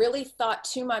nobody really thought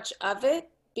too much of it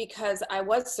because I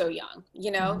was so young.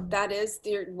 You know, that is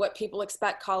what people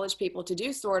expect college people to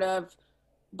do, sort of.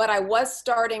 But I was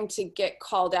starting to get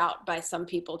called out by some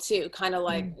people too, kind of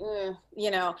like,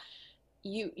 you know,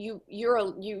 you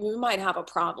might have a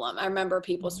problem. I remember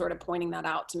people sort of pointing that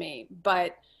out to me.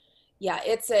 But yeah,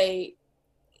 it's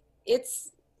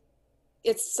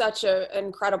such an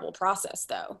incredible process,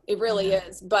 though. It really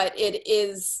is. But it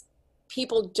is,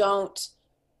 people don't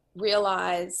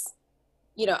realize,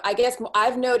 you know, I guess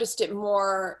I've noticed it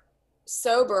more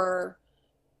sober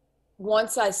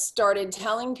once I started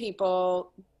telling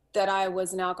people that I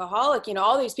was an alcoholic. You know,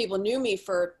 all these people knew me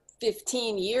for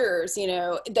 15 years, you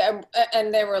know,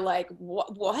 and they were like,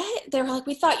 what? They were like,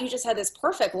 we thought you just had this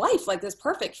perfect life, like this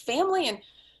perfect family. And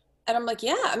I'm like,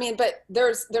 yeah, I mean, but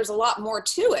there's a lot more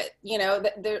to it, you know,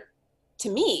 that there, to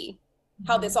me,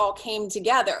 how this all came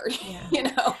together, you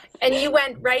know. And you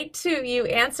went right to, you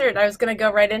answered, I was going to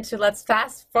go right into, let's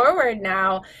fast forward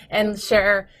now and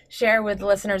share with the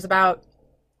listeners about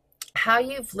how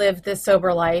you've lived this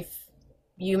sober life.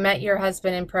 You met your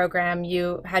husband in program.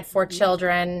 You had 4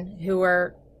 children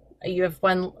you have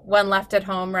one left at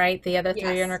home, right? The other 3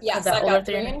 are in yes, I got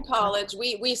 3 in college.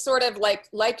 We sort of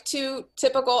like 2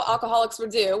 typical alcoholics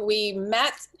would do. We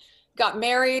met, got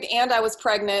married, and I was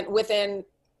pregnant within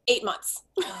 8 months.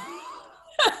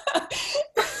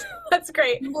 That's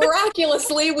great.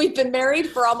 Miraculously, we've been married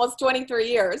for almost 23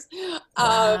 years.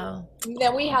 Wow.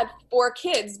 Then we had 4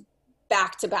 kids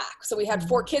back to back. So we had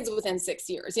 4 kids within 6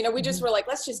 years. You know, we just were like,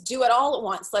 let's just do it all at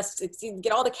once. Let's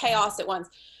get all the chaos at once.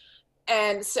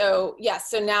 And so,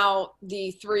 so now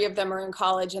the 3 of them are in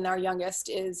college and our youngest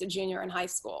is a junior in high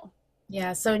school.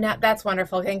 Yeah. So now that's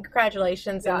wonderful. And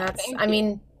congratulations. Yeah, and that's, I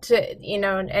mean, to, you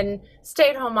know, and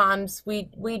stay-at-home moms, we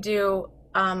do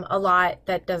a lot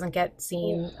that doesn't get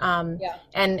seen. And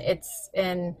it's,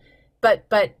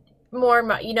 but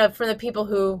more, you know, for the people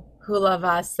who love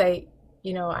us, they,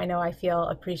 you know I feel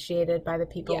appreciated by the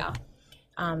people. Yeah.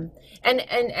 And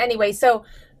anyway, so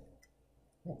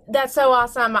that's so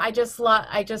awesome. I just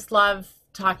love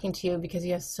talking to you because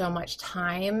you have so much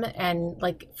time. And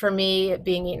like for me, it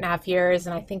being 8.5 years,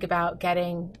 and I think about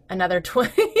getting another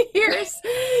 20 years,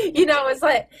 you know, it's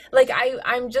like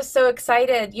I'm just so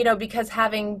excited, you know, because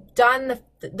having done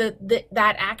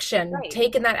that action,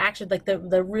 taken that action, like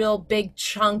the real big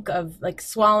chunk of like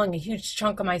swallowing a huge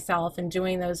chunk of myself and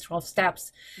doing those 12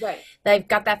 steps, I've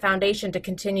got that foundation to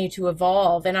continue to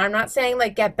evolve. And I'm not saying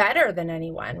like get better than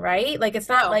anyone, right? Like it's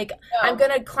not I'm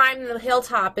going to climb the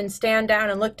hilltop and stand down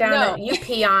and look down at you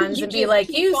peons and be like,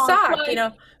 you suck, you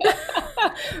know,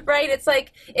 right? It's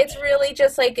like, it's really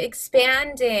just like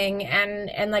expanding.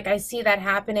 And like, I see that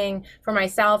happening for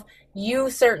myself. You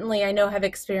certainly, I know, have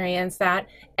experienced that.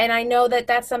 And I know that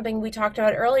that's something we talked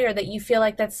about earlier, that you feel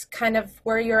like that's kind of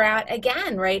where you're at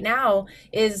again right now,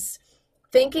 is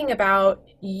thinking about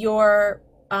your,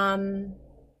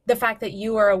 the fact that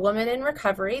you are a woman in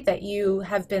recovery, that you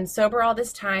have been sober all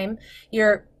this time,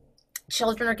 your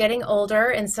children are getting older.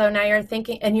 And so now you're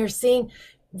thinking, and you're seeing,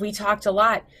 we talked a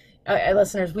lot,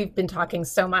 listeners, we've been talking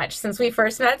so much since we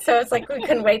first met, so it's like we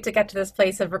couldn't wait to get to this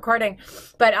place of recording.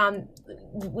 But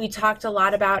we talked a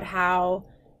lot about how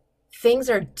things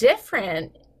are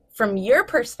different from your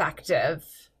perspective,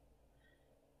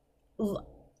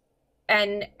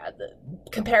 and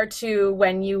compared to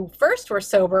when you first were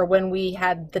sober, when we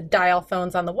had the dial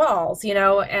phones on the walls, you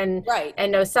know, and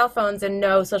no cell phones and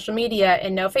no social media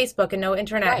and no Facebook and no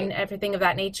internet and everything of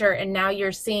that nature. And now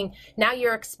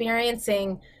you're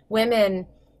experiencing women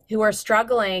who are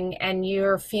struggling, and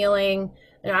you're feeling,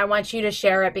 and I want you to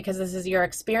share it because this is your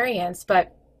experience,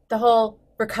 but the whole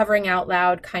recovering out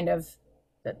loud kind of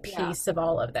piece of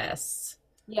all of this.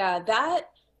 Yeah,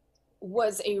 that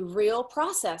was a real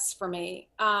process for me.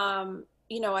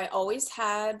 You know, I always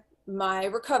had my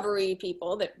recovery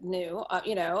people that knew,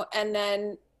 you know, and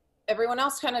then everyone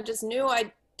else kind of just knew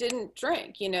I didn't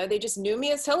drink, you know, they just knew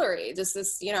me as Hillary, just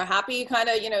this, you know, happy kind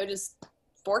of, you know, just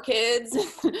 4 kids.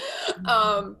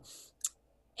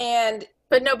 And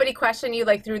but nobody questioned you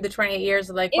like through the 28 years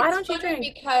of like, why don't you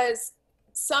drink? Because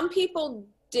some people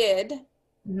did.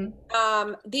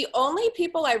 Mm-hmm. The only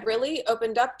people I really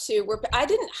opened up to were, I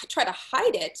didn't try to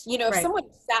hide it. You know, if someone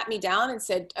sat me down and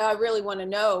said, I really want to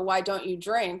know, why don't you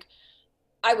drink?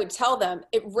 I would tell them.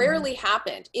 It rarely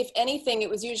happened. If anything, it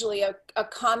was usually a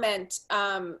comment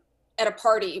at a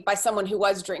party by someone who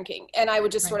was drinking, and I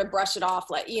would just sort of brush it off,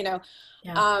 like, you know.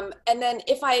 Yeah. And then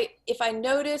if I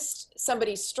noticed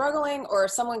somebody struggling, or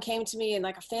someone came to me and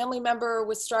like a family member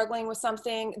was struggling with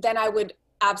something, then I would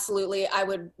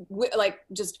like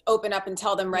just open up and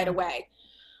tell them right away.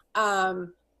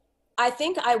 I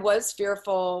think I was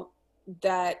fearful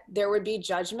that there would be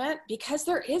judgment, because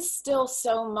there is still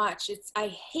so much, I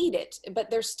hate it, but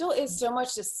there still is so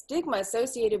much the stigma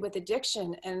associated with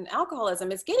addiction and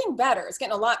alcoholism. It's getting better. It's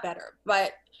getting a lot better,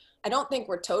 but I don't think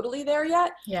we're totally there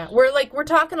yet. Yeah. We're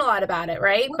talking a lot about it,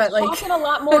 right? We're talking a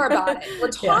lot more about it. We're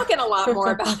talking a lot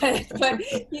more about it, but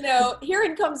you know,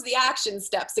 here comes the action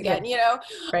steps again, you know?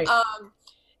 Right.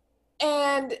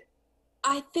 And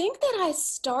I think that I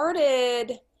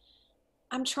started,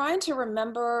 I'm trying to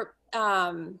remember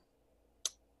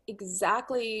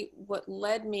exactly what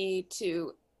led me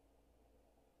to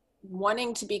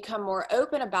wanting to become more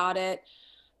open about it,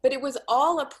 but it was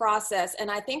all a process.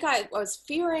 And I think I was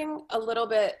fearing a little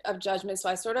bit of judgment, so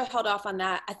I sort of held off on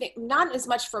that. I think not as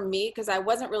much for me, because I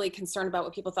wasn't really concerned about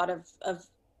what people thought of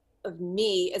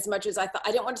me as much as I thought.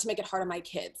 I didn't want to make it hard on my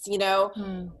kids, you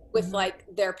know, with like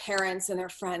their parents and their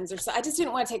friends, or so. I just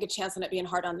didn't want to take a chance on it being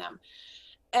hard on them.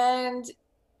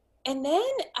 And then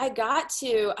I got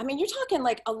to, I mean, you're talking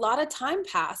like a lot of time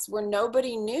passed where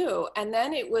nobody knew. And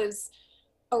then it was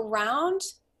around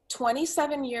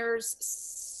 27 years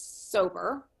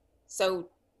sober. So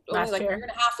only like a year and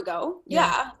a half ago.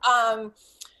 Yeah.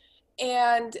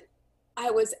 And I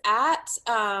was at,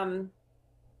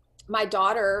 my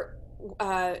daughter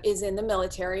is in the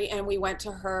military, and we went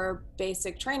to her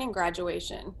basic training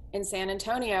graduation in San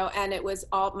Antonio, and it was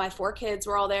all, my 4 kids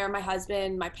were all there. My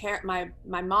husband, my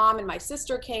mom and my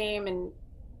sister came, and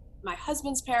my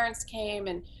husband's parents came,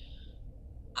 and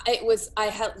it was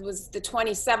the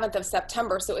 27th of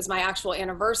September. So it was my actual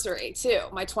anniversary too,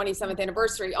 my 27th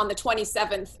anniversary on the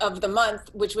 27th of the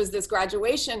month, which was this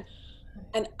graduation.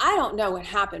 And I don't know what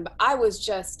happened, but I was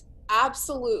just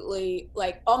absolutely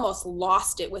like almost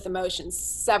lost it with emotions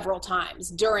several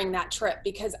times during that trip,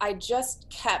 because I just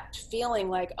kept feeling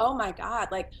like, oh my God,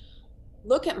 like,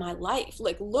 look at my life.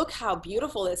 Like, look how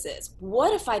beautiful this is.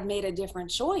 What if I'd made a different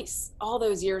choice all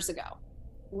those years ago?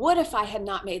 What if I had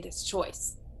not made this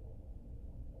choice?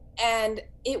 And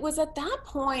it was at that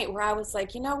point where I was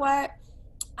like, you know what?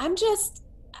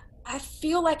 I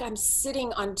feel like I'm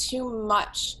sitting on too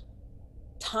much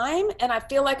time, and I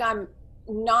feel like I'm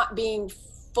not being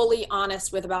fully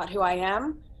honest about who I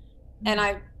am. And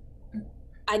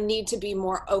I need to be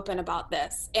more open about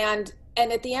this. And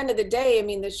at the end of the day, I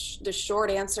mean, the short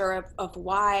answer of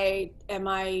why am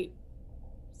I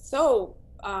so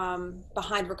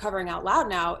behind Recovering Out Loud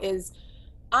now is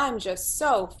I'm just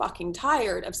so fucking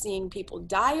tired of seeing people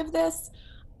die of this.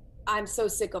 I'm so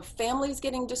sick of families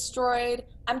getting destroyed.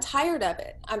 I'm tired of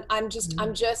it. I'm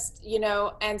just, you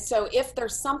know, and so if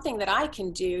there's something that I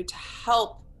can do to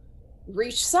help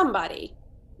reach somebody,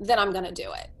 then I'm going to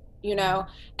do it, you know?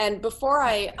 And before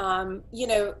I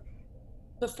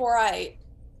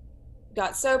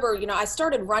got sober, you know, I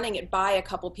started running it by a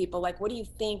couple people. Like, what do you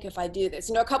think if I do this?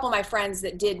 You know, a couple of my friends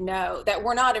that did know, that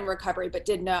were not in recovery, but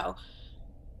did know.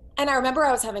 And I remember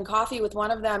I was having coffee with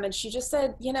one of them, and she just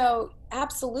said, you know,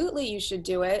 absolutely you should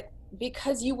do it,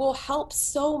 because you will help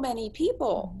so many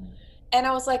people. And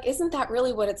I was like, isn't that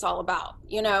really what it's all about?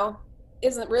 You know,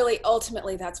 isn't really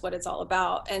ultimately that's what it's all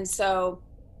about? And so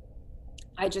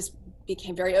I just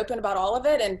became very open about all of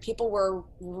it, and people were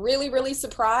really, really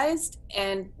surprised,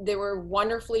 and they were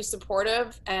wonderfully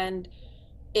supportive, and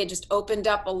it just opened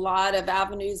up a lot of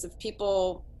avenues of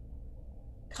people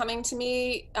coming to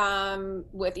me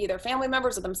with either family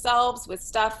members or themselves with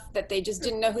stuff that they just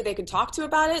didn't know who they could talk to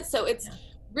about it. So it's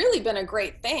really been a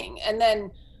great thing. And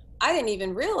then I didn't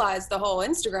even realize the whole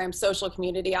Instagram social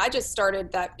community. I just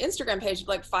started that Instagram page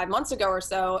like 5 months ago or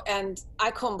so, and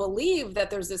I couldn't believe that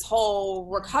there's this whole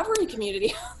recovery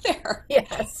community out there.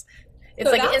 Yes. It's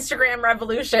so like an Instagram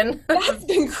revolution. That's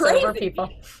been crazy. Sober people.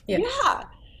 Yeah.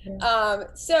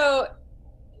 So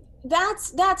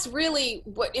that's really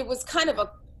what it was, kind of a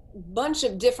bunch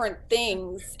of different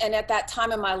things. And at that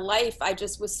time in my life, I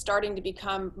just was starting to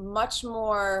become much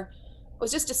more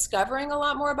was just discovering a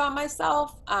lot more about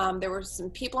myself. There were some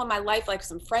people in my life, like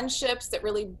some friendships that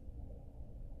really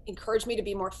encouraged me to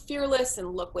be more fearless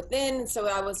and look within. So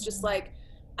I was just like,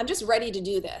 I'm just ready to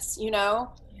do this, you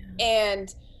know? Yeah.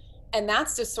 And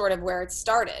that's just sort of where it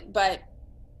started. But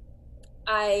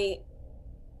I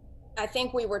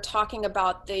think we were talking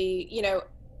about the, you know,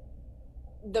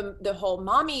 the whole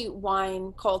mommy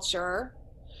wine culture,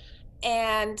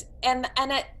 and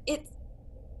it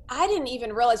I didn't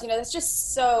even realize, you know, that's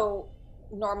just so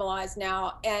normalized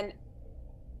now. And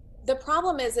the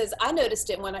problem is I noticed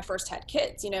it when I first had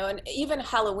kids, you know, and even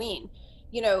Halloween,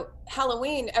 you know,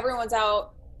 Halloween, everyone's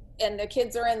out and the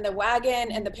kids are in the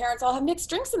wagon and the parents all have mixed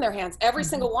drinks in their hands, every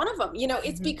single one of them, you know,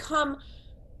 it's become,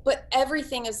 but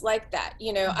everything is like that.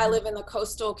 You know, I live in the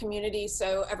coastal community,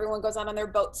 so everyone goes out on their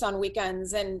boats on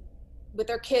weekends and with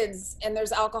their kids, and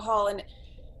there's alcohol,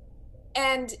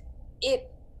 and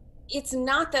it's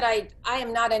not that I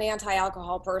am not an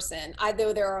anti-alcohol person.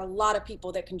 Though there are a lot of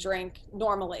people that can drink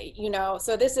normally, you know,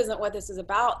 so this isn't what this is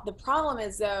about. The problem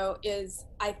is, though, is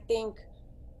I think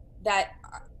that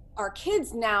our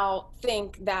kids now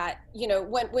think that, you know,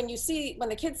 when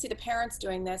the kids see the parents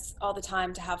doing this all the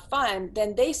time to have fun,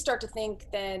 then they start to think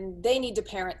then they need to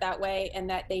parent that way and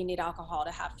that they need alcohol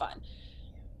to have fun.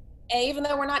 And even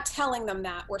though we're not telling them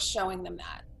that, we're showing them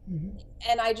that.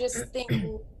 And I just think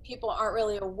people aren't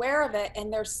really aware of it,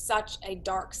 and there's such a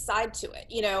dark side to it.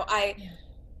 You know,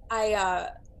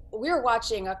 we were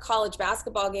watching a college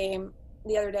basketball game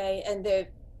the other day, and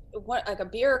like a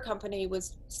beer company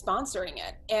was sponsoring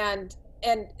it, and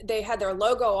they had their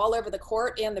logo all over the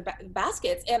court and the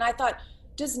baskets. And I thought,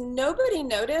 does nobody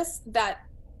notice that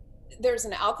there's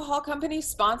an alcohol company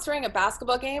sponsoring a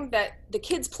basketball game that the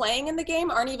kids playing in the game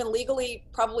aren't even legally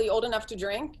probably old enough to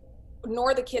drink,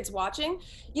 nor the kids watching,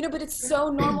 you know? But it's so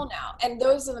normal now, and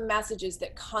those are the messages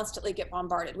that constantly get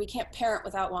bombarded. We can't parent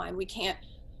without wine, we can't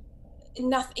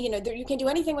nothing, you know, you can't do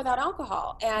anything without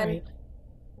alcohol. And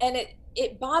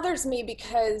it bothers me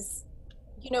because,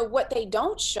 you know, what they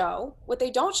don't show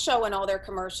in all their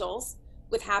commercials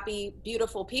with happy,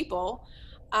 beautiful people,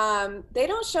 they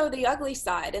don't show the ugly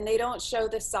side, and they don't show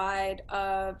the side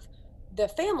of the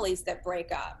families that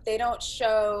break up. They don't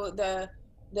show the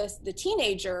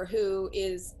teenager who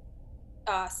is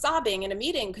sobbing in a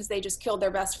meeting because they just killed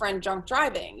their best friend drunk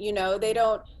driving. You know, they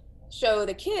don't show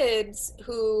the kids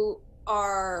who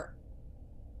are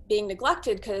being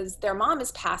neglected because their mom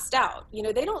is passed out. You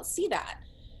know, they don't see that.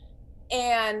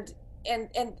 And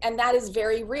that is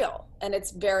very real, and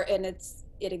it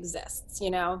exists,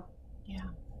 you know? Yeah,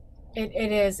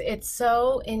 it is. It's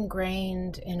so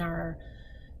ingrained in our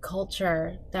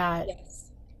culture that,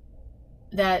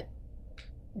 that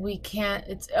we can't,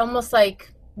 it's almost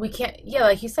like we can't,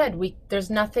 like you said, there's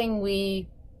nothing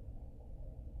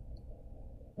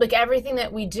like everything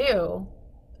that we do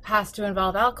has to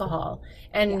involve alcohol.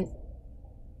 And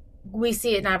we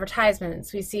see it in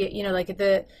advertisements, we see it, you know, like at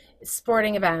the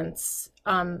sporting events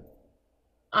on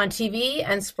TV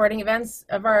and sporting events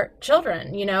of our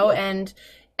children, you know, and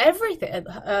everything,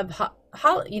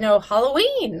 you know,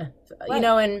 Halloween, you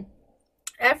know, and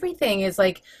everything is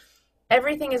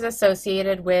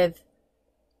associated with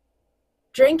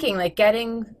drinking, like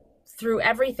getting through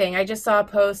everything. I just saw a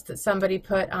post that somebody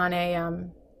put on a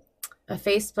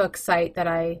Facebook site that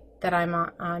I'm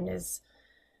on, is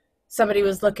somebody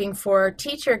was looking for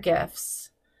teacher gifts.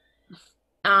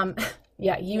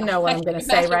 Yeah, you know what I'm going to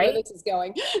say, right? Where this is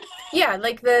going. Yeah,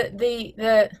 like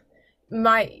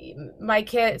my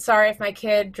kid, sorry if my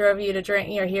kid drove you to drink,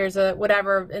 you know, here's a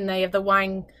whatever, and they have the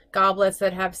wine goblets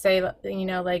that have, say, you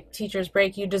know, like teachers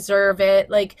break, you deserve it.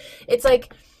 Like, it's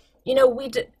like, you know,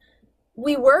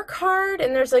 we work hard,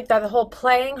 and there's like the whole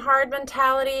playing hard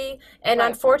mentality, and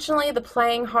unfortunately the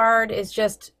playing hard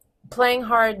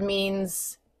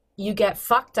means you get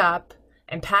fucked up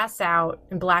and pass out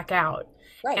and black out.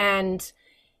 And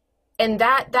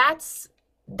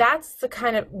that's the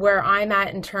kind of where I'm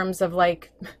at in terms of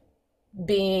like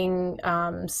being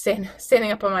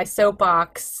standing up on my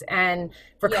soapbox and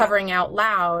recovering out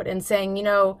loud and saying, you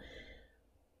know,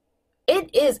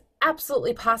 it is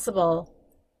absolutely possible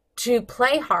to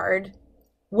play hard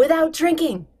without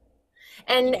drinking.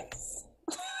 And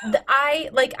I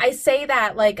say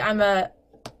that like I'm a,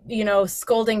 you know,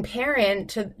 scolding parent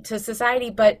to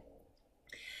society, but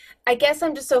I guess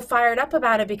I'm just so fired up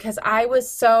about it because I was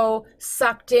so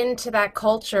sucked into that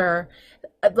culture,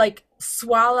 like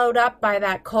swallowed up by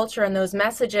that culture and those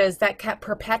messages that kept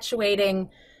perpetuating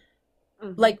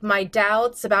like my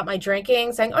doubts about my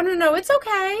drinking, saying, oh, no, it's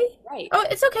okay. Oh,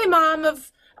 it's okay, mom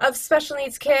of special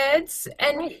needs kids.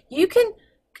 And you can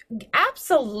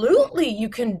Absolutely, you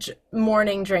can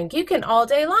morning drink. You can all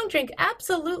day long drink.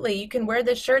 Absolutely. You can wear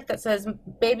this shirt that says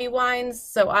baby wines,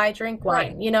 so I drink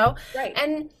wine, Right. you know? Right.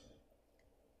 And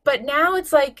but now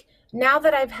it's like, now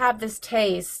that I've had this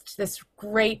taste, this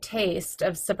great taste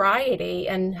of sobriety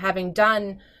and having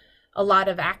done a lot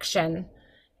of action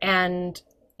and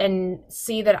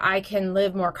see that I can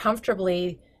live more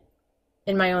comfortably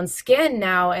in my own skin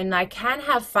now, and I can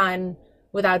have fun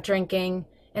without drinking,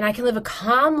 and I can live a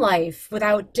calm life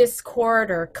without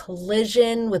discord or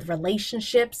collision with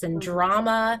relationships and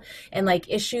drama and like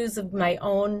issues of my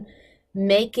own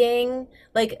making.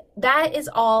 Like that is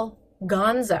all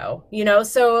gonzo, you know?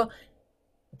 So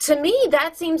to me,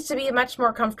 that seems to be a much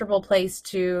more comfortable place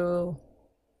to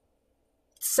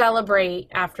celebrate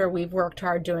after we've worked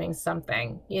hard doing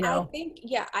something, you I know? think,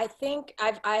 yeah, I think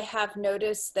I have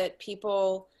noticed that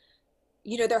people,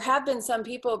 there have been some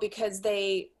people because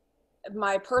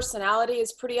my personality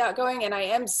is pretty outgoing and I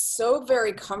am so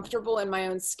very comfortable in my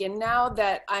own skin now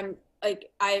that I'm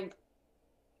like, I've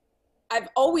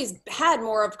always had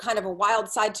more of kind of a wild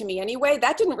side to me anyway.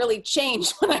 That didn't really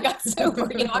change when I got sober.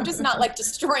 I'm just not like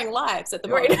destroying lives at the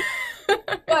moment.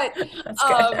 But, That's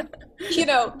good.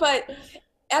 but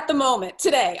at the moment,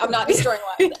 today, I'm not destroying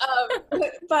lives.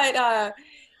 But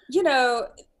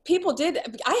people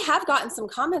I have gotten some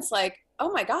comments like,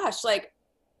 oh my gosh, like,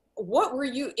 what were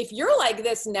you, if you're like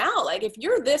this now, like, if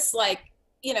you're this, like,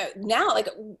 now,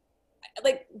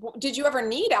 like, did you ever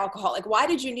need alcohol? Like, why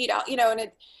did you need,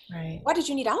 Right. why did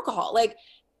you need alcohol? Like,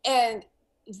 and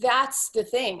that's the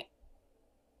thing.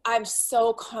 I'm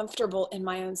so comfortable in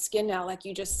my own skin now, like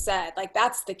you just said. Like,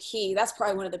 that's the key. That's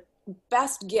probably one of the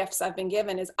best gifts I've been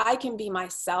given is I can be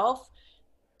myself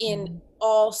in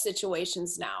all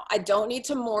situations now. I don't need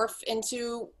to morph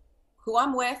into who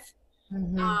I'm with.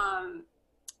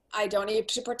 I don't need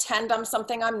to pretend I'm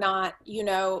something I'm not,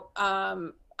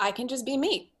 I can just be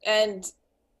me. And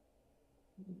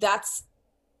that's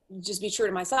just be true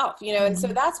to myself, and so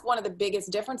that's one of the biggest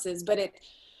differences, but it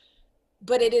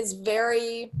is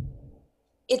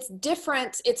it's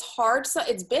different. It's hard. So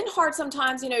it's been hard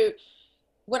sometimes,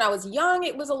 when I was young,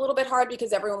 it was a little bit hard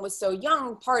because everyone was so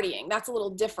young partying. That's a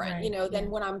little different, Right.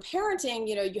 than when I'm parenting,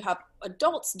 you have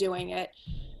adults doing it.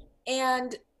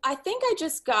 And I think I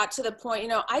just got to the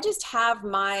point, I just have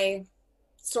my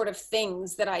sort of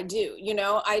things that I do,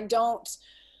 I don't,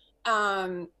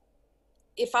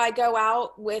 if I go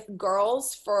out with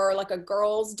girls for like a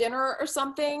girls' dinner or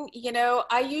something,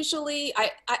 I usually,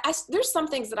 there's some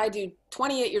things that I do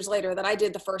 28 years later that I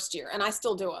did the first year and I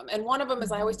still do them. And one of them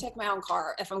is I always take my own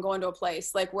car if I'm going to a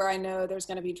place like where I know there's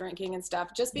going to be drinking and stuff,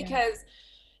 just because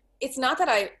it's not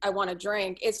that I want to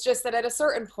drink. It's just that at a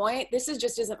certain point, this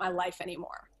just isn't my life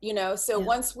anymore, So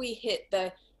once we hit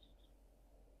the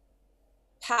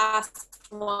past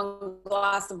one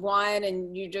glass of wine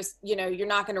and you just, you're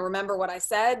not going to remember what I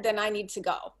said, then I need to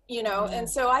go, And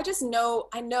so I just know,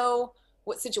 I know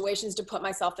what situations to put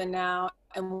myself in now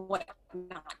and what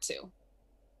not to,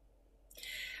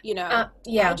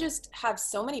 I just have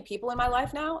so many people in my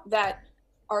life now that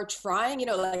are trying,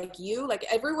 like you, like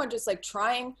everyone just like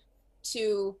trying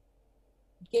to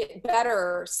get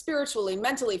better spiritually,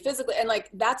 mentally, physically, and like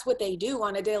that's what they do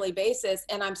on a daily basis.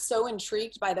 And I'm so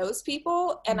intrigued by those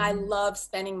people, and I love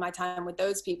spending my time with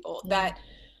those people that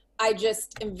I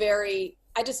just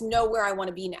know where I want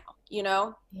to be now,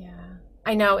 Yeah,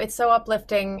 I know. It's so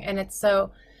uplifting and it's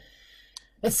so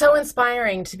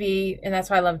inspiring to be, and that's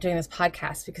why I love doing this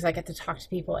podcast, because I get to talk to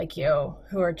people like you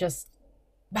who are just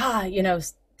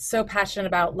so passionate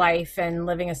about life and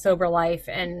living a sober life,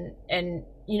 and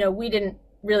we didn't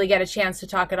really get a chance to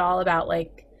talk at all about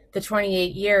like the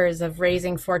 28 years of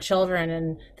raising 4 children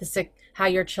and how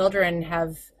your children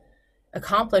have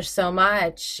accomplished so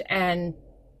much, and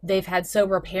they've had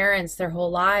sober parents their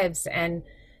whole lives, and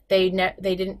they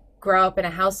didn't grow up in a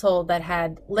household that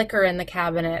had liquor in the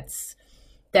cabinets,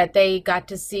 that they got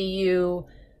to see you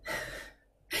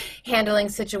handling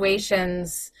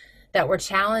situations that were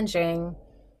challenging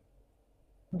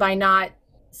by not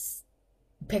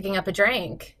picking up a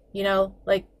drink.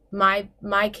 Like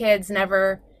my kids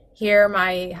never hear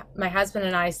my husband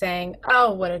and I saying,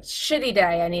 oh, what a shitty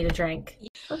day, I need a drink.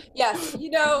 Yes.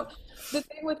 The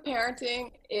thing with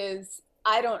parenting is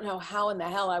I don't know how in the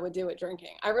hell I would do it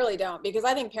drinking. I really don't, because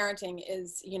I think parenting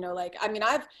is,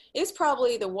 it's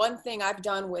probably the one thing I've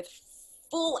done with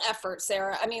full effort,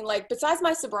 Sarah. I mean, like, besides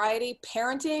my sobriety,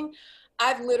 parenting,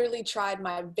 I've literally tried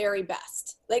my very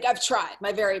best. Like, I've tried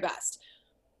my very best.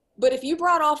 But if you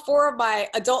brought all 4 of my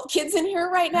adult kids in here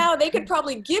right now, they could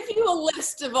probably give you a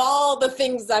list of all the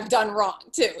things I've done wrong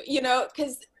too,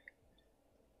 because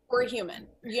we're human,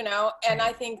 you know? And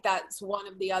I think that's one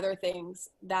of the other things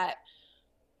that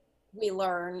we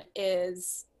learn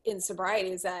is in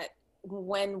sobriety, is that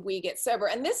when we get sober,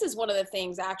 and this is one of the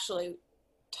things actually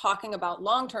talking about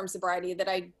long-term sobriety that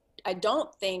I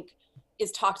don't think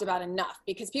is talked about enough,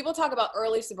 because people talk about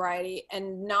early sobriety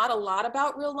and not a lot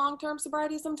about real long-term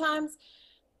sobriety sometimes,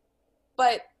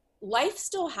 but life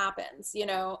still happens, you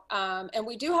know, and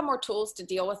we do have more tools to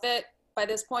deal with it by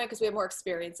this point because we have more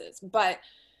experiences, but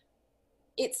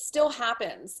it still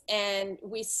happens, and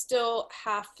we still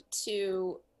have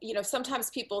to, you know, sometimes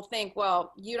people think,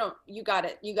 well, you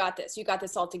got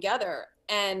this all together.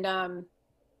 And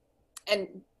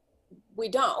we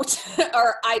don't,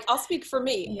 or I'll speak for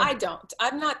me. Yeah. I don't,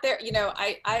 I'm not there. You know,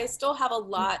 I still have a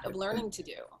lot of learning to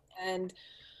do. And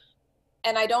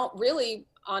I don't really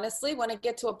honestly want to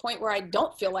get to a point where I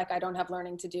don't feel like I don't have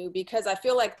learning to do, because I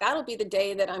feel like that'll be the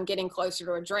day that I'm getting closer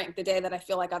to a drink, the day that I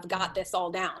feel like I've got this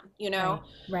all down, you know?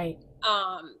 Right.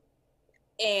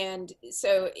 And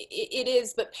so it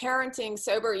is, but parenting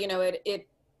sober, you know, it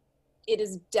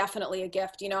is definitely a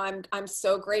gift. You know, I'm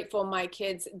so grateful. My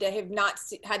kids, they have not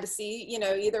had to see, you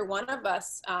know, either one of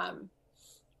us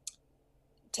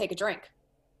take a drink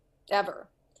ever.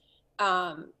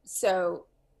 So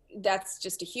that's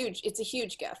just it's a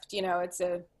huge gift. You know,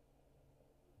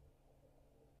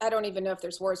 I don't even know if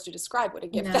there's words to describe what a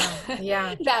gift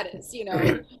that is, you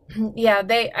know. Yeah,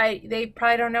 they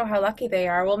probably don't know how lucky they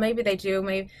are. Well, maybe they do.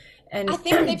 Maybe, and I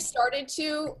think they've started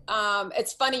to.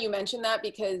 It's funny you mentioned that,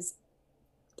 because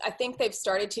I think they've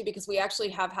started to, because we actually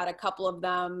have had a couple of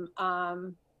them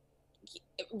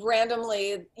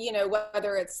randomly, you know,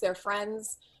 whether it's their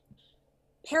friends,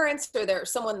 parents, or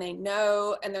someone they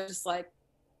know, and they're just like,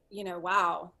 you know,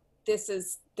 wow,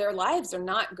 their lives are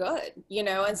not good, you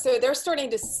know? And so they're starting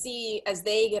to see, as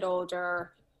they get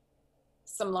older,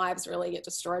 some lives really get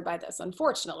destroyed by this,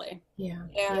 unfortunately. Yeah.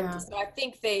 And so I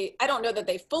think I don't know that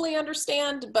they fully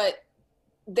understand, but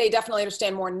they definitely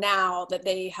understand more now that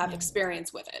they have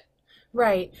experience with it.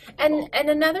 Right. And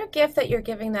another gift that you're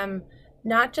giving them,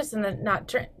 not just in the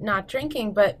not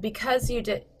drinking, but because you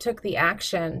took the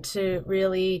action to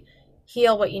really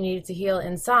heal what you needed to heal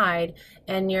inside,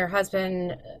 and your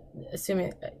husband,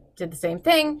 assuming, did the same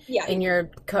thing. Yeah. And you're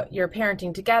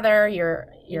parenting together,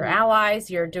 you're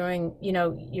allies, you're doing, you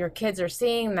know, your kids are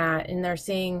seeing that, and they're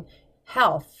seeing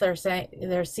health,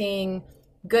 they're seeing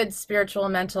good spiritual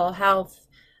and mental health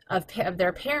of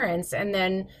their parents.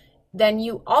 And then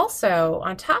you also,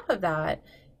 on top of that,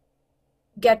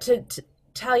 get to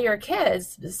tell your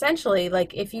kids, essentially,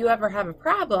 like, if you ever have a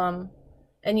problem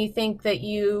and you think that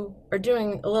you are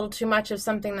doing a little too much of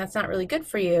something that's not really good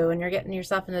for you, and you're getting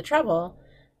yourself into trouble,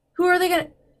 who are they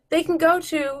can go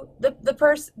to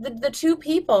the two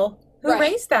people who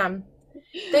raised them.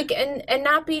 They can, and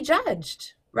not be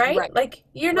judged, right? Like,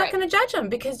 you're not going to judge them,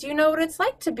 because you know what it's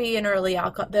like to be an early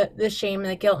alcohol, the shame and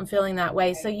the guilt and feeling that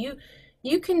way. So you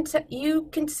can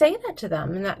say that to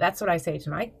them. And that's what I say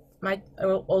to my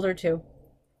older two,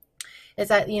 is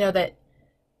that, you know, that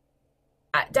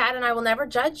Dad and I will never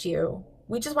judge you.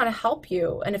 We just want to help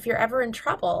you. And if you're ever in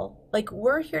trouble, like,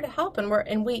 we're here to help.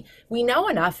 And we know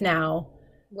enough now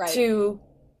to,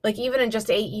 like, even in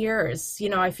just 8 years, you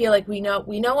know, I feel like we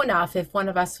know enough if one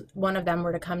of them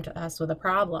were to come to us with a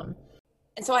problem.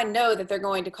 And so I know that they're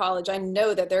going to college. I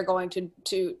know that they're going to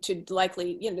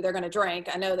likely, you know, they're going to drink.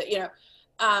 I know that, you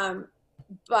know,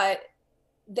 but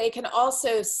they can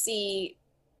also see,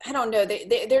 I don't know,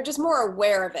 they're just more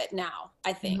aware of it now,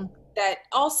 I think. Mm-hmm. That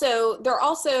also,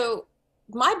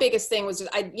 my biggest thing was,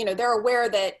 you know, they're aware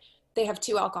that they have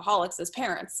two alcoholics as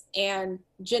parents, and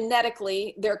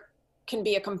genetically there can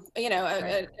be a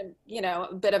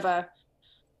bit of a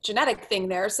genetic thing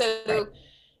there. So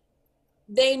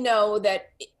they know that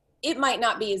it might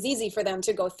not be as easy for them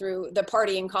to go through the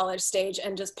partying college stage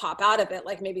and just pop out of it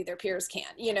like maybe their peers can,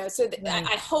 you know. So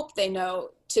I hope they know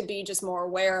to be just more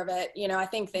aware of it. You know, I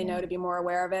think they know to be more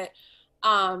aware of it.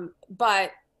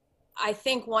 But I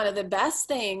think one of the best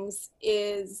things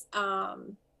is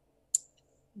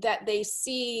that they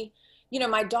see, you know,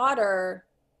 my daughter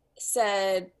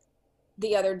said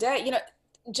the other day, you know,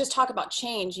 just talk about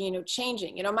change, you know,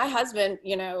 changing. You know, my husband,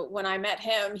 you know, when I met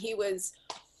him, he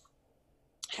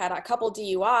had a couple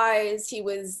DUIs. He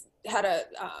had a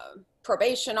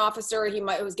probation officer. He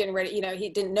was getting ready, you know, he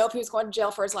didn't know if he was going to jail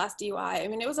for his last DUI. I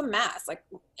mean, it was a mess. Like,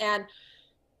 and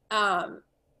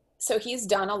so he's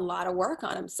done a lot of work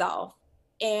on himself.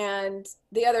 And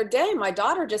the other day, my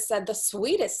daughter just said the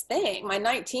sweetest thing, my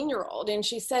 19-year-old. And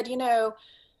she said, you know,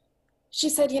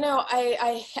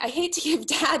 I hate to give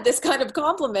Dad this kind of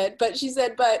compliment, but she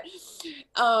said, but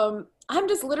I'm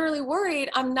just literally worried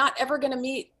I'm not ever going to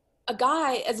meet a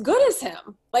guy as good as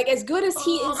him, like as good as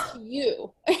he is Oh, to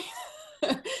you.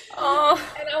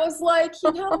 oh, And I was like,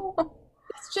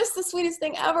 it's just the sweetest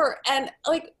thing ever. And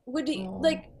like, would he, oh.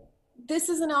 like, this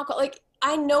is an alcohol, like,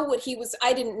 I know what he was,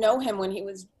 I didn't know him when he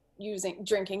was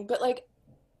drinking, but like,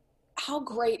 how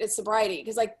great is sobriety?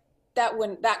 Because like,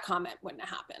 that comment wouldn't have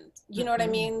happened. You know what I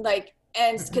Mm-mm, mean? Like,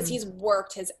 and because mm-mm. he's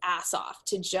worked his ass off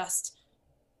to just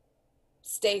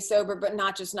stay sober, but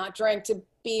not just not drink, to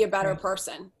be a better Right.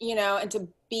 person, and to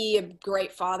be a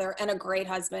great father and a great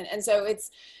husband. And so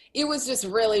it was just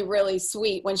really, really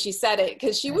sweet when she said it,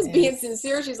 because she That was being is.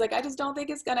 sincere. She's like, I just don't think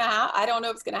it's gonna happen. I don't know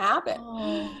if it's gonna happen.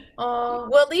 Oh, oh.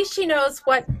 Well, at least she knows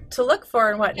what to look for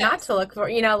and what not to Yes. look for,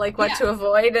 like what Yeah. to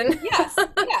avoid. And Yes.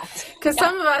 Yes. because Yeah.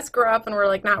 some of us grew up and we're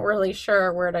like not really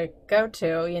sure where to go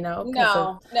to, because of,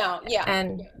 No. No. Yeah.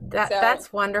 and So.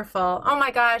 that's wonderful. Oh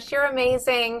my gosh, you're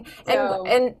amazing. And So.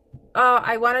 and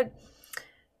I want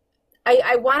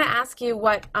to ask you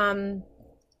what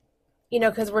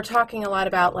because we're talking a lot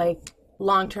about like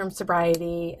long-term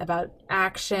sobriety, about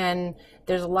action.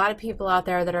 There's a lot of people out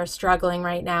there that are struggling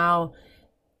right now.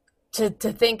 To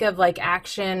think of like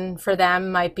action for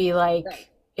them might be Right. like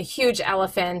a huge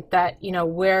elephant that,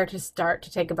 where to start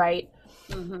to take a bite.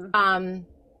 Hmm. Um,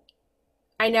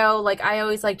 I know, like I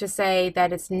always like to say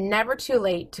that it's never too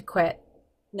late to quit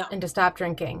No. and to stop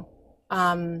drinking.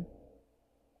 Um,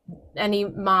 any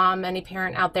mom, any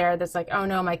parent out there that's like, oh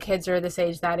no, my kids are this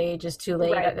age, that age is too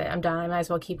late. Right. I'm done. I might as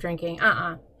well keep drinking.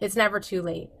 It's never too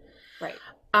late. Right.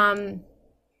 Um,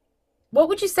 what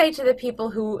would you say to the people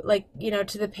who like,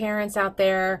 to the parents out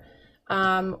there,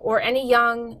 or any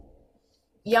young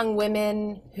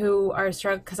women who are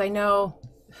struggling? Because I know,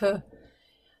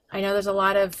 I know there's a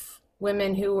lot of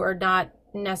women who are not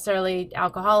necessarily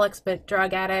alcoholics, but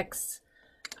drug addicts.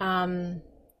 Um,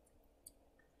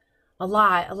 a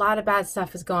lot of bad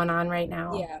stuff is going on right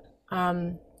now. Yeah.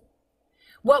 Um,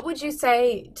 what would you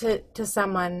say to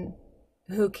someone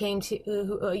who came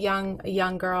to a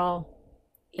young girl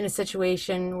in a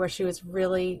situation where she was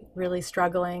really, really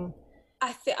struggling?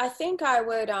 I think I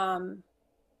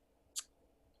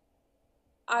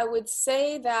would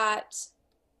say that,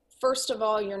 first of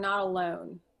all, you're not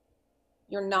alone.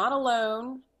 You're not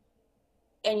alone,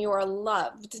 and you are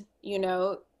loved.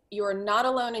 You are not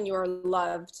alone, and you are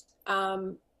loved.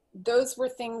 Those were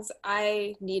things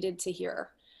I needed to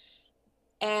hear.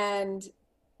 And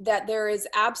that there is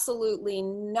absolutely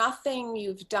nothing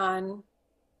you've done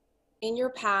in your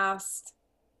past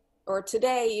or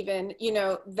today even,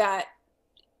 that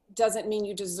doesn't mean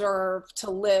you deserve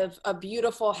to live a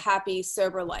beautiful, happy,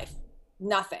 sober life.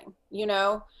 Nothing.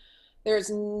 There's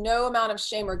no amount of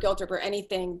shame or guilt or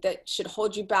anything that should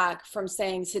hold you back from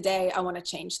saying, today I want to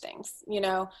change things.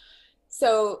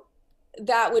 So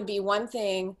that would be one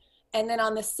thing. And then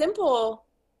on the simple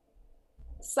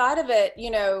side of it,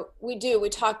 we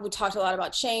talked a lot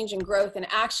about change and growth and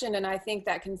action. And I think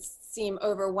that can seem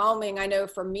overwhelming. I know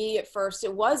for me at first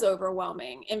it was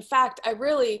overwhelming. In fact,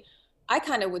 I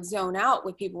kind of would zone out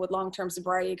with people with long-term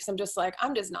sobriety, because I'm just like,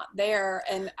 I'm just not there,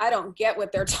 and I don't get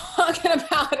what they're talking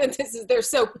about. And they're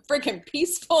so freaking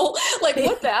peaceful. Like,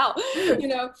 what the hell,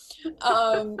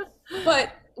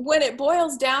 But when it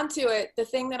boils down to it, the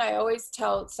thing that I always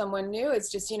tell someone new is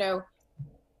just,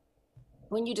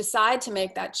 when you decide to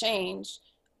make that change,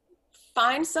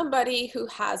 find somebody who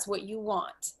has what you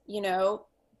want,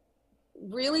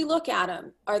 really look at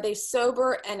them. Are they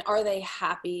sober, and are they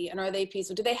happy, and are they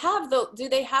peaceful? Do they have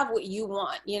what you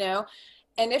want,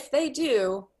 And if they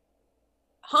do,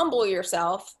 humble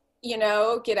yourself,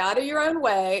 get out of your own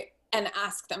way and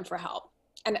ask them for help,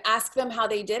 and ask them how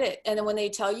they did it. And then when they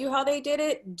tell you how they did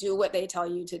it, do what they tell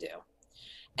you to do.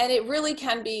 And it really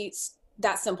can be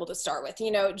that simple to start with,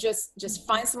 just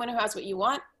find someone who has what you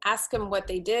want, ask them what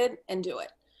they did, and do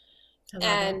it. I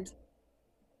love it.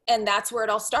 And that's where it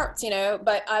all starts,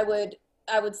 but I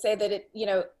would say that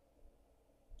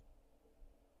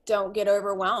don't get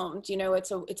overwhelmed.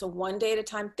 It's a one day at a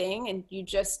time thing. And you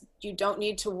don't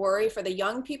need to worry. For the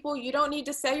young people, you don't need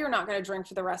to say you're not going to drink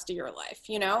for the rest of your life.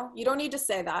 You don't need to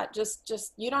say that.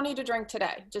 Just, you don't need to drink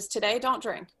today. Just today, don't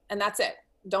drink. And that's it.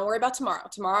 Don't worry about tomorrow.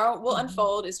 Tomorrow will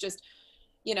unfold. It's just,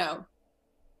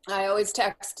 I always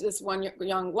text this one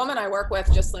young woman I work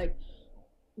with, just like,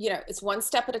 it's one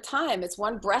step at a time. It's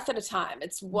one breath at a time.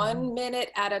 It's 1 minute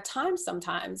at a time.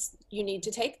 Sometimes you need to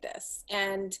take this,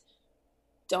 and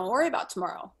don't worry about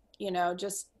tomorrow,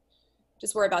 just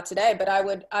worry about today. But I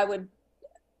would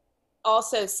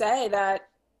also say that,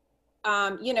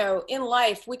 in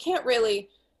life, we can't really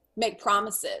make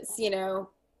promises,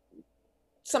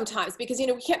 sometimes, because,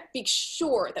 we can't be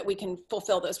sure that we can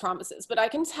fulfill those promises. But I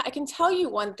can tell you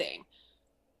one thing.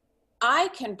 I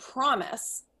can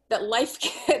promise that life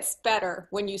gets better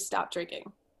when you stop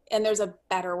drinking. And there's a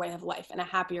better way of life and a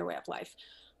happier way of life.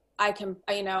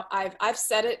 I've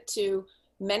said it to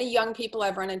many young people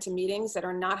I've run into meetings that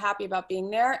are not happy about being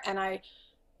there. And I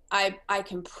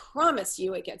can promise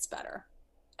you it gets better.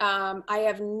 I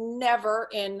have never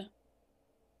in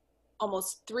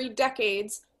almost 3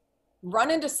 decades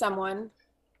run into someone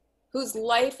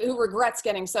who regrets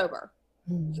getting sober.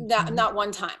 Not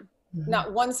one time.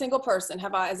 Not one single person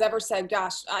has ever said,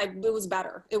 gosh, it was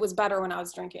better. It was better when I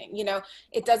was drinking.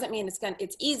 It doesn't mean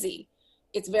it's easy.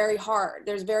 It's very hard.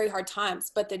 There's very hard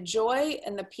times, but the joy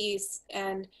and the peace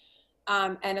and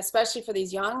especially for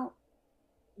these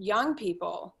young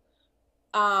people,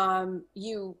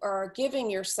 you are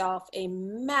giving yourself a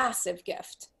massive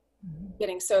gift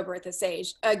getting sober at this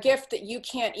age, a gift that you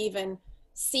can't even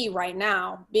see right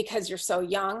now because you're so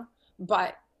young,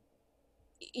 but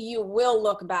you will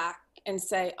look back and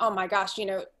say, oh my gosh,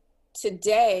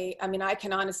 today, I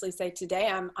can honestly say today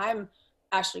I'm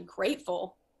actually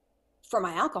grateful for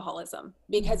my alcoholism,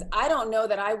 because I don't know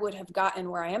that I would have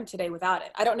gotten where I am today without it.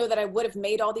 I don't know that I would have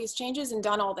made all these changes and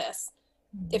done all this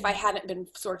if I hadn't been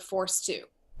sort of forced to.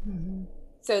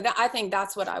 So I think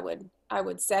that's what I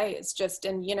would say is just,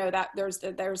 and that there's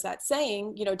that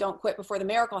saying, don't quit before the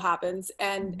miracle happens.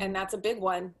 And that's a big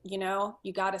one.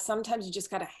 Sometimes you just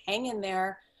gotta hang in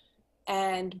there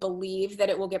and believe that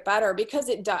it will get better, because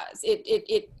it does.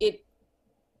 It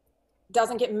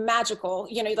doesn't get magical,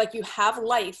 like you have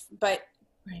life, but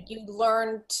you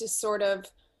learn to sort of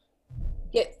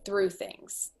get through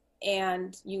things,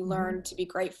 and you learn to be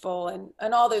grateful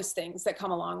and all those things that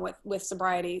come along with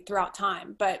sobriety throughout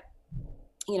time. But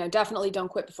definitely don't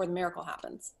quit before the miracle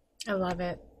happens. I love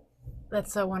it.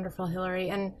 That's so wonderful, Hillary.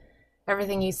 And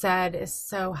everything you said is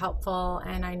so helpful,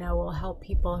 and I know will help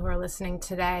people who are listening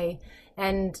today.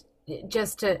 And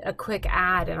just a quick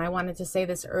add, and I wanted to say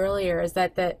this earlier, is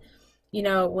that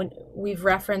when we've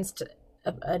referenced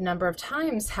a number of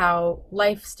times how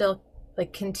life still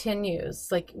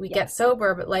continues, we get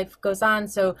sober, but life goes on.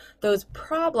 So those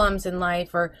problems in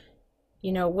life, or,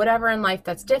 whatever in life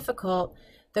that's difficult,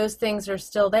 those things are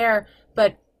still there,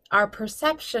 but our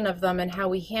perception of them and how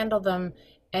we handle them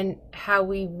and how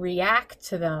we react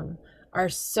to them are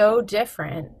so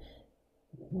different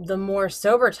the more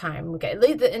sober time we get. At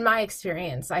least in my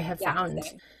experience, I have found,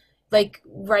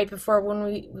 right before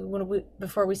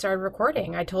before we started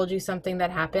recording, I told you something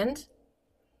that happened,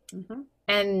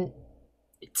 and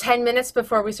 10 minutes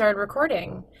before we started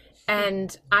recording,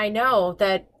 and I know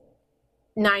that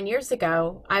 9 years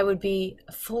ago I would be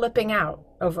flipping out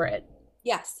over it.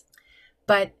 Yes.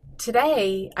 But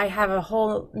today I have a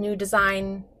whole new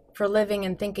design for living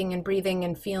and thinking and breathing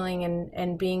and feeling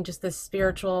and being just this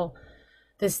spiritual,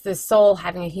 this soul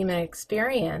having a human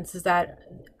experience, is that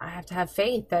I have to have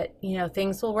faith that,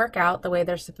 things will work out the way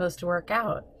they're supposed to work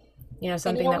out.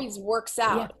 Something and it always works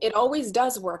out. Yeah. It always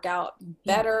does work out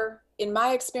better. Yeah. In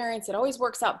my experience, it always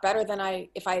works out better than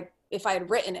if I had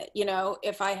written it,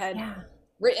 if I had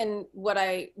written what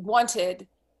I wanted,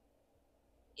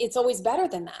 it's always better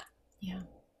than that. Yeah.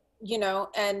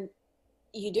 And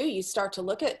you start to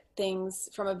look at things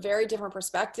from a very different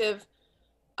perspective.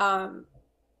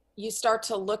 You start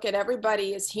to look at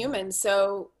everybody as human.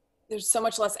 So there's so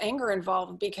much less anger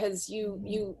involved, because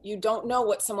you don't know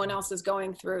what someone else is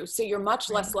going through. So you're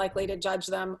much less likely to judge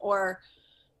them or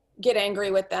get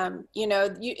angry with them.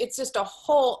 It's just a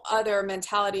whole other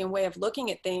mentality and way of looking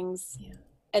at things,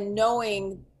 and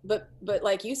knowing, but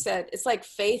like you said, it's like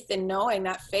faith in knowing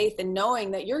that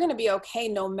you're going to be okay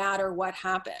no matter what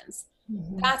happens.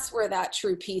 That's where that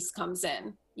true peace comes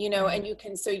in, and you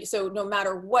can, so no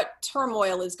matter what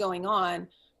turmoil is going on,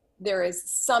 there is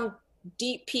some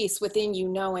deep peace within you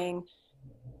knowing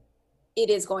it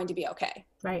is going to be okay.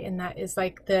 Right. And that is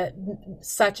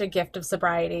such a gift of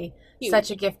sobriety, huge.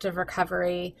 Such a gift of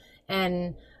recovery,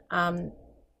 and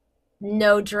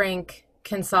no drink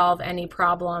can solve any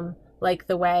problem like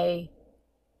the way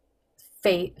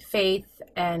faith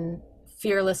and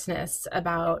fearlessness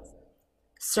about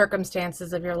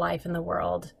circumstances of your life in the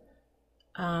world,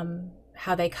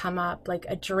 how they come up. Like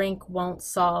a drink won't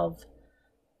solve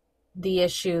the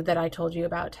issue that I told you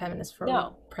about 10 minutes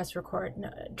before press record.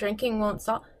 No, drinking won't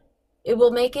solve. It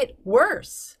will make it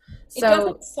worse. It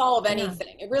doesn't solve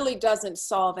anything. It really doesn't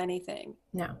solve anything.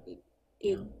 No.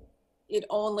 It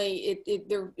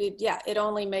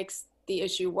only makes the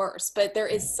issue worse. But there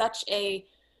is such a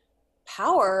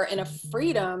power and a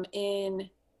freedom in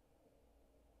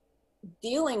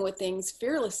dealing with things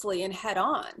fearlessly and head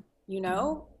on,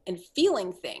 and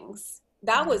feeling things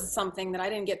that was something that I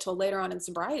didn't get till later on in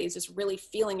sobriety, is just really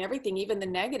feeling everything, even the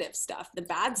negative stuff, the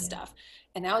bad stuff.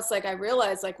 And now it's like, I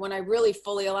realize, like, when I really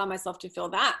fully allow myself to feel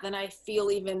that, then I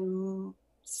feel even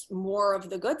more of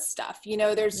the good stuff. You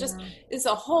know, there's just, it's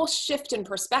a whole shift in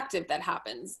perspective that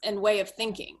happens and way of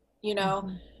thinking, you know?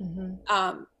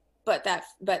 But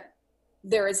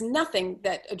there is nothing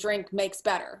that a drink makes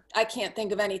better. I can't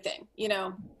think of anything, you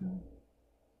know?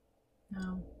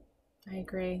 No, I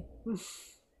agree.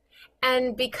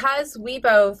 And because we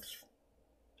both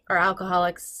are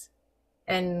alcoholics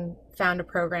and found a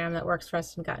program that works for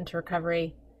us and got into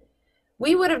recovery,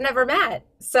 we would have never met.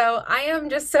 So I am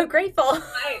just so grateful.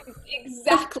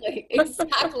 Exactly.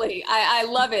 I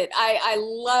love it.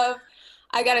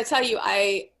 I got to tell you,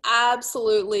 I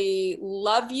absolutely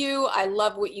love you. I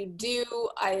love what you do.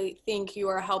 I think you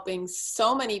are helping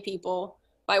so many people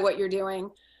by what you're doing.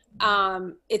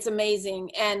 It's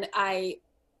amazing. And I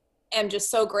am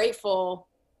just so grateful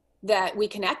that we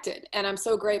connected. And I'm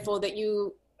so grateful that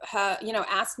you,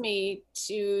 asked me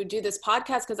to do this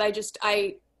podcast, because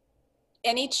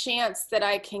any chance that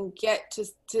I can get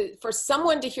to for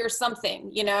someone to hear something,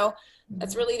 you know,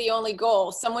 that's really the only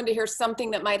goal, someone to hear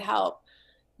something that might help,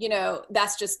 you know,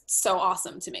 that's just so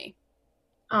awesome to me.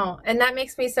 Oh, and that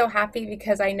makes me so happy,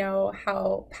 because I know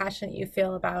how passionate you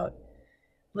feel about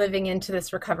living into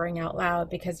this recovering out loud,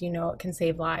 because you know it can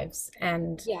save lives.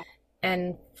 And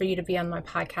for you to be on my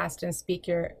podcast and speak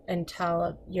and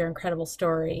tell your incredible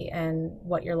story and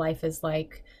what your life is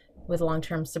like with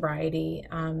long-term sobriety,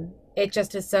 it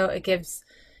just is so, it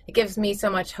gives me so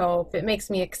much hope. It makes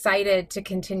me excited to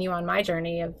continue on my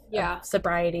journey of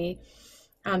sobriety.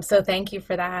 So thank you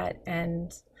for that.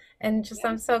 And just,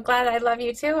 I'm so glad. I love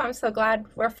you too. I'm so glad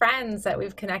we're friends, that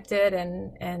we've connected,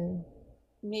 and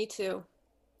me too.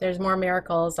 There's more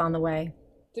miracles on the way.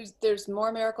 There's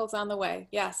more miracles on the way.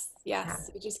 Yes. Yeah.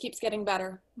 It just keeps getting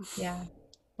better. Yeah.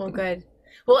 Well, good.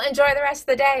 Well, enjoy the rest of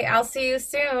the day. I'll see you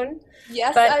soon.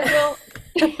 Yes, I will.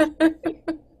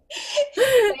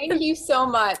 Thank you so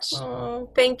much. Oh,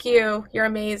 thank you. You're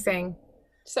amazing.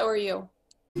 So are you.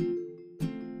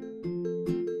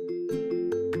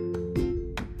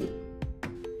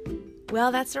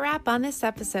 Well, that's a wrap on this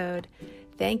episode.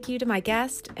 Thank you to my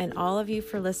guest and all of you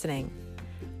for listening.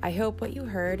 I hope what you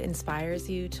heard inspires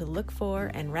you to look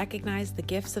for and recognize the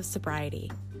gifts of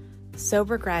sobriety.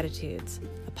 Sober Gratitudes,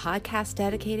 a podcast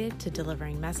dedicated to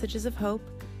delivering messages of hope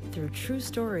through true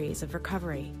stories of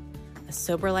recovery. A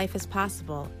sober life is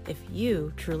possible if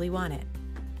you truly want it.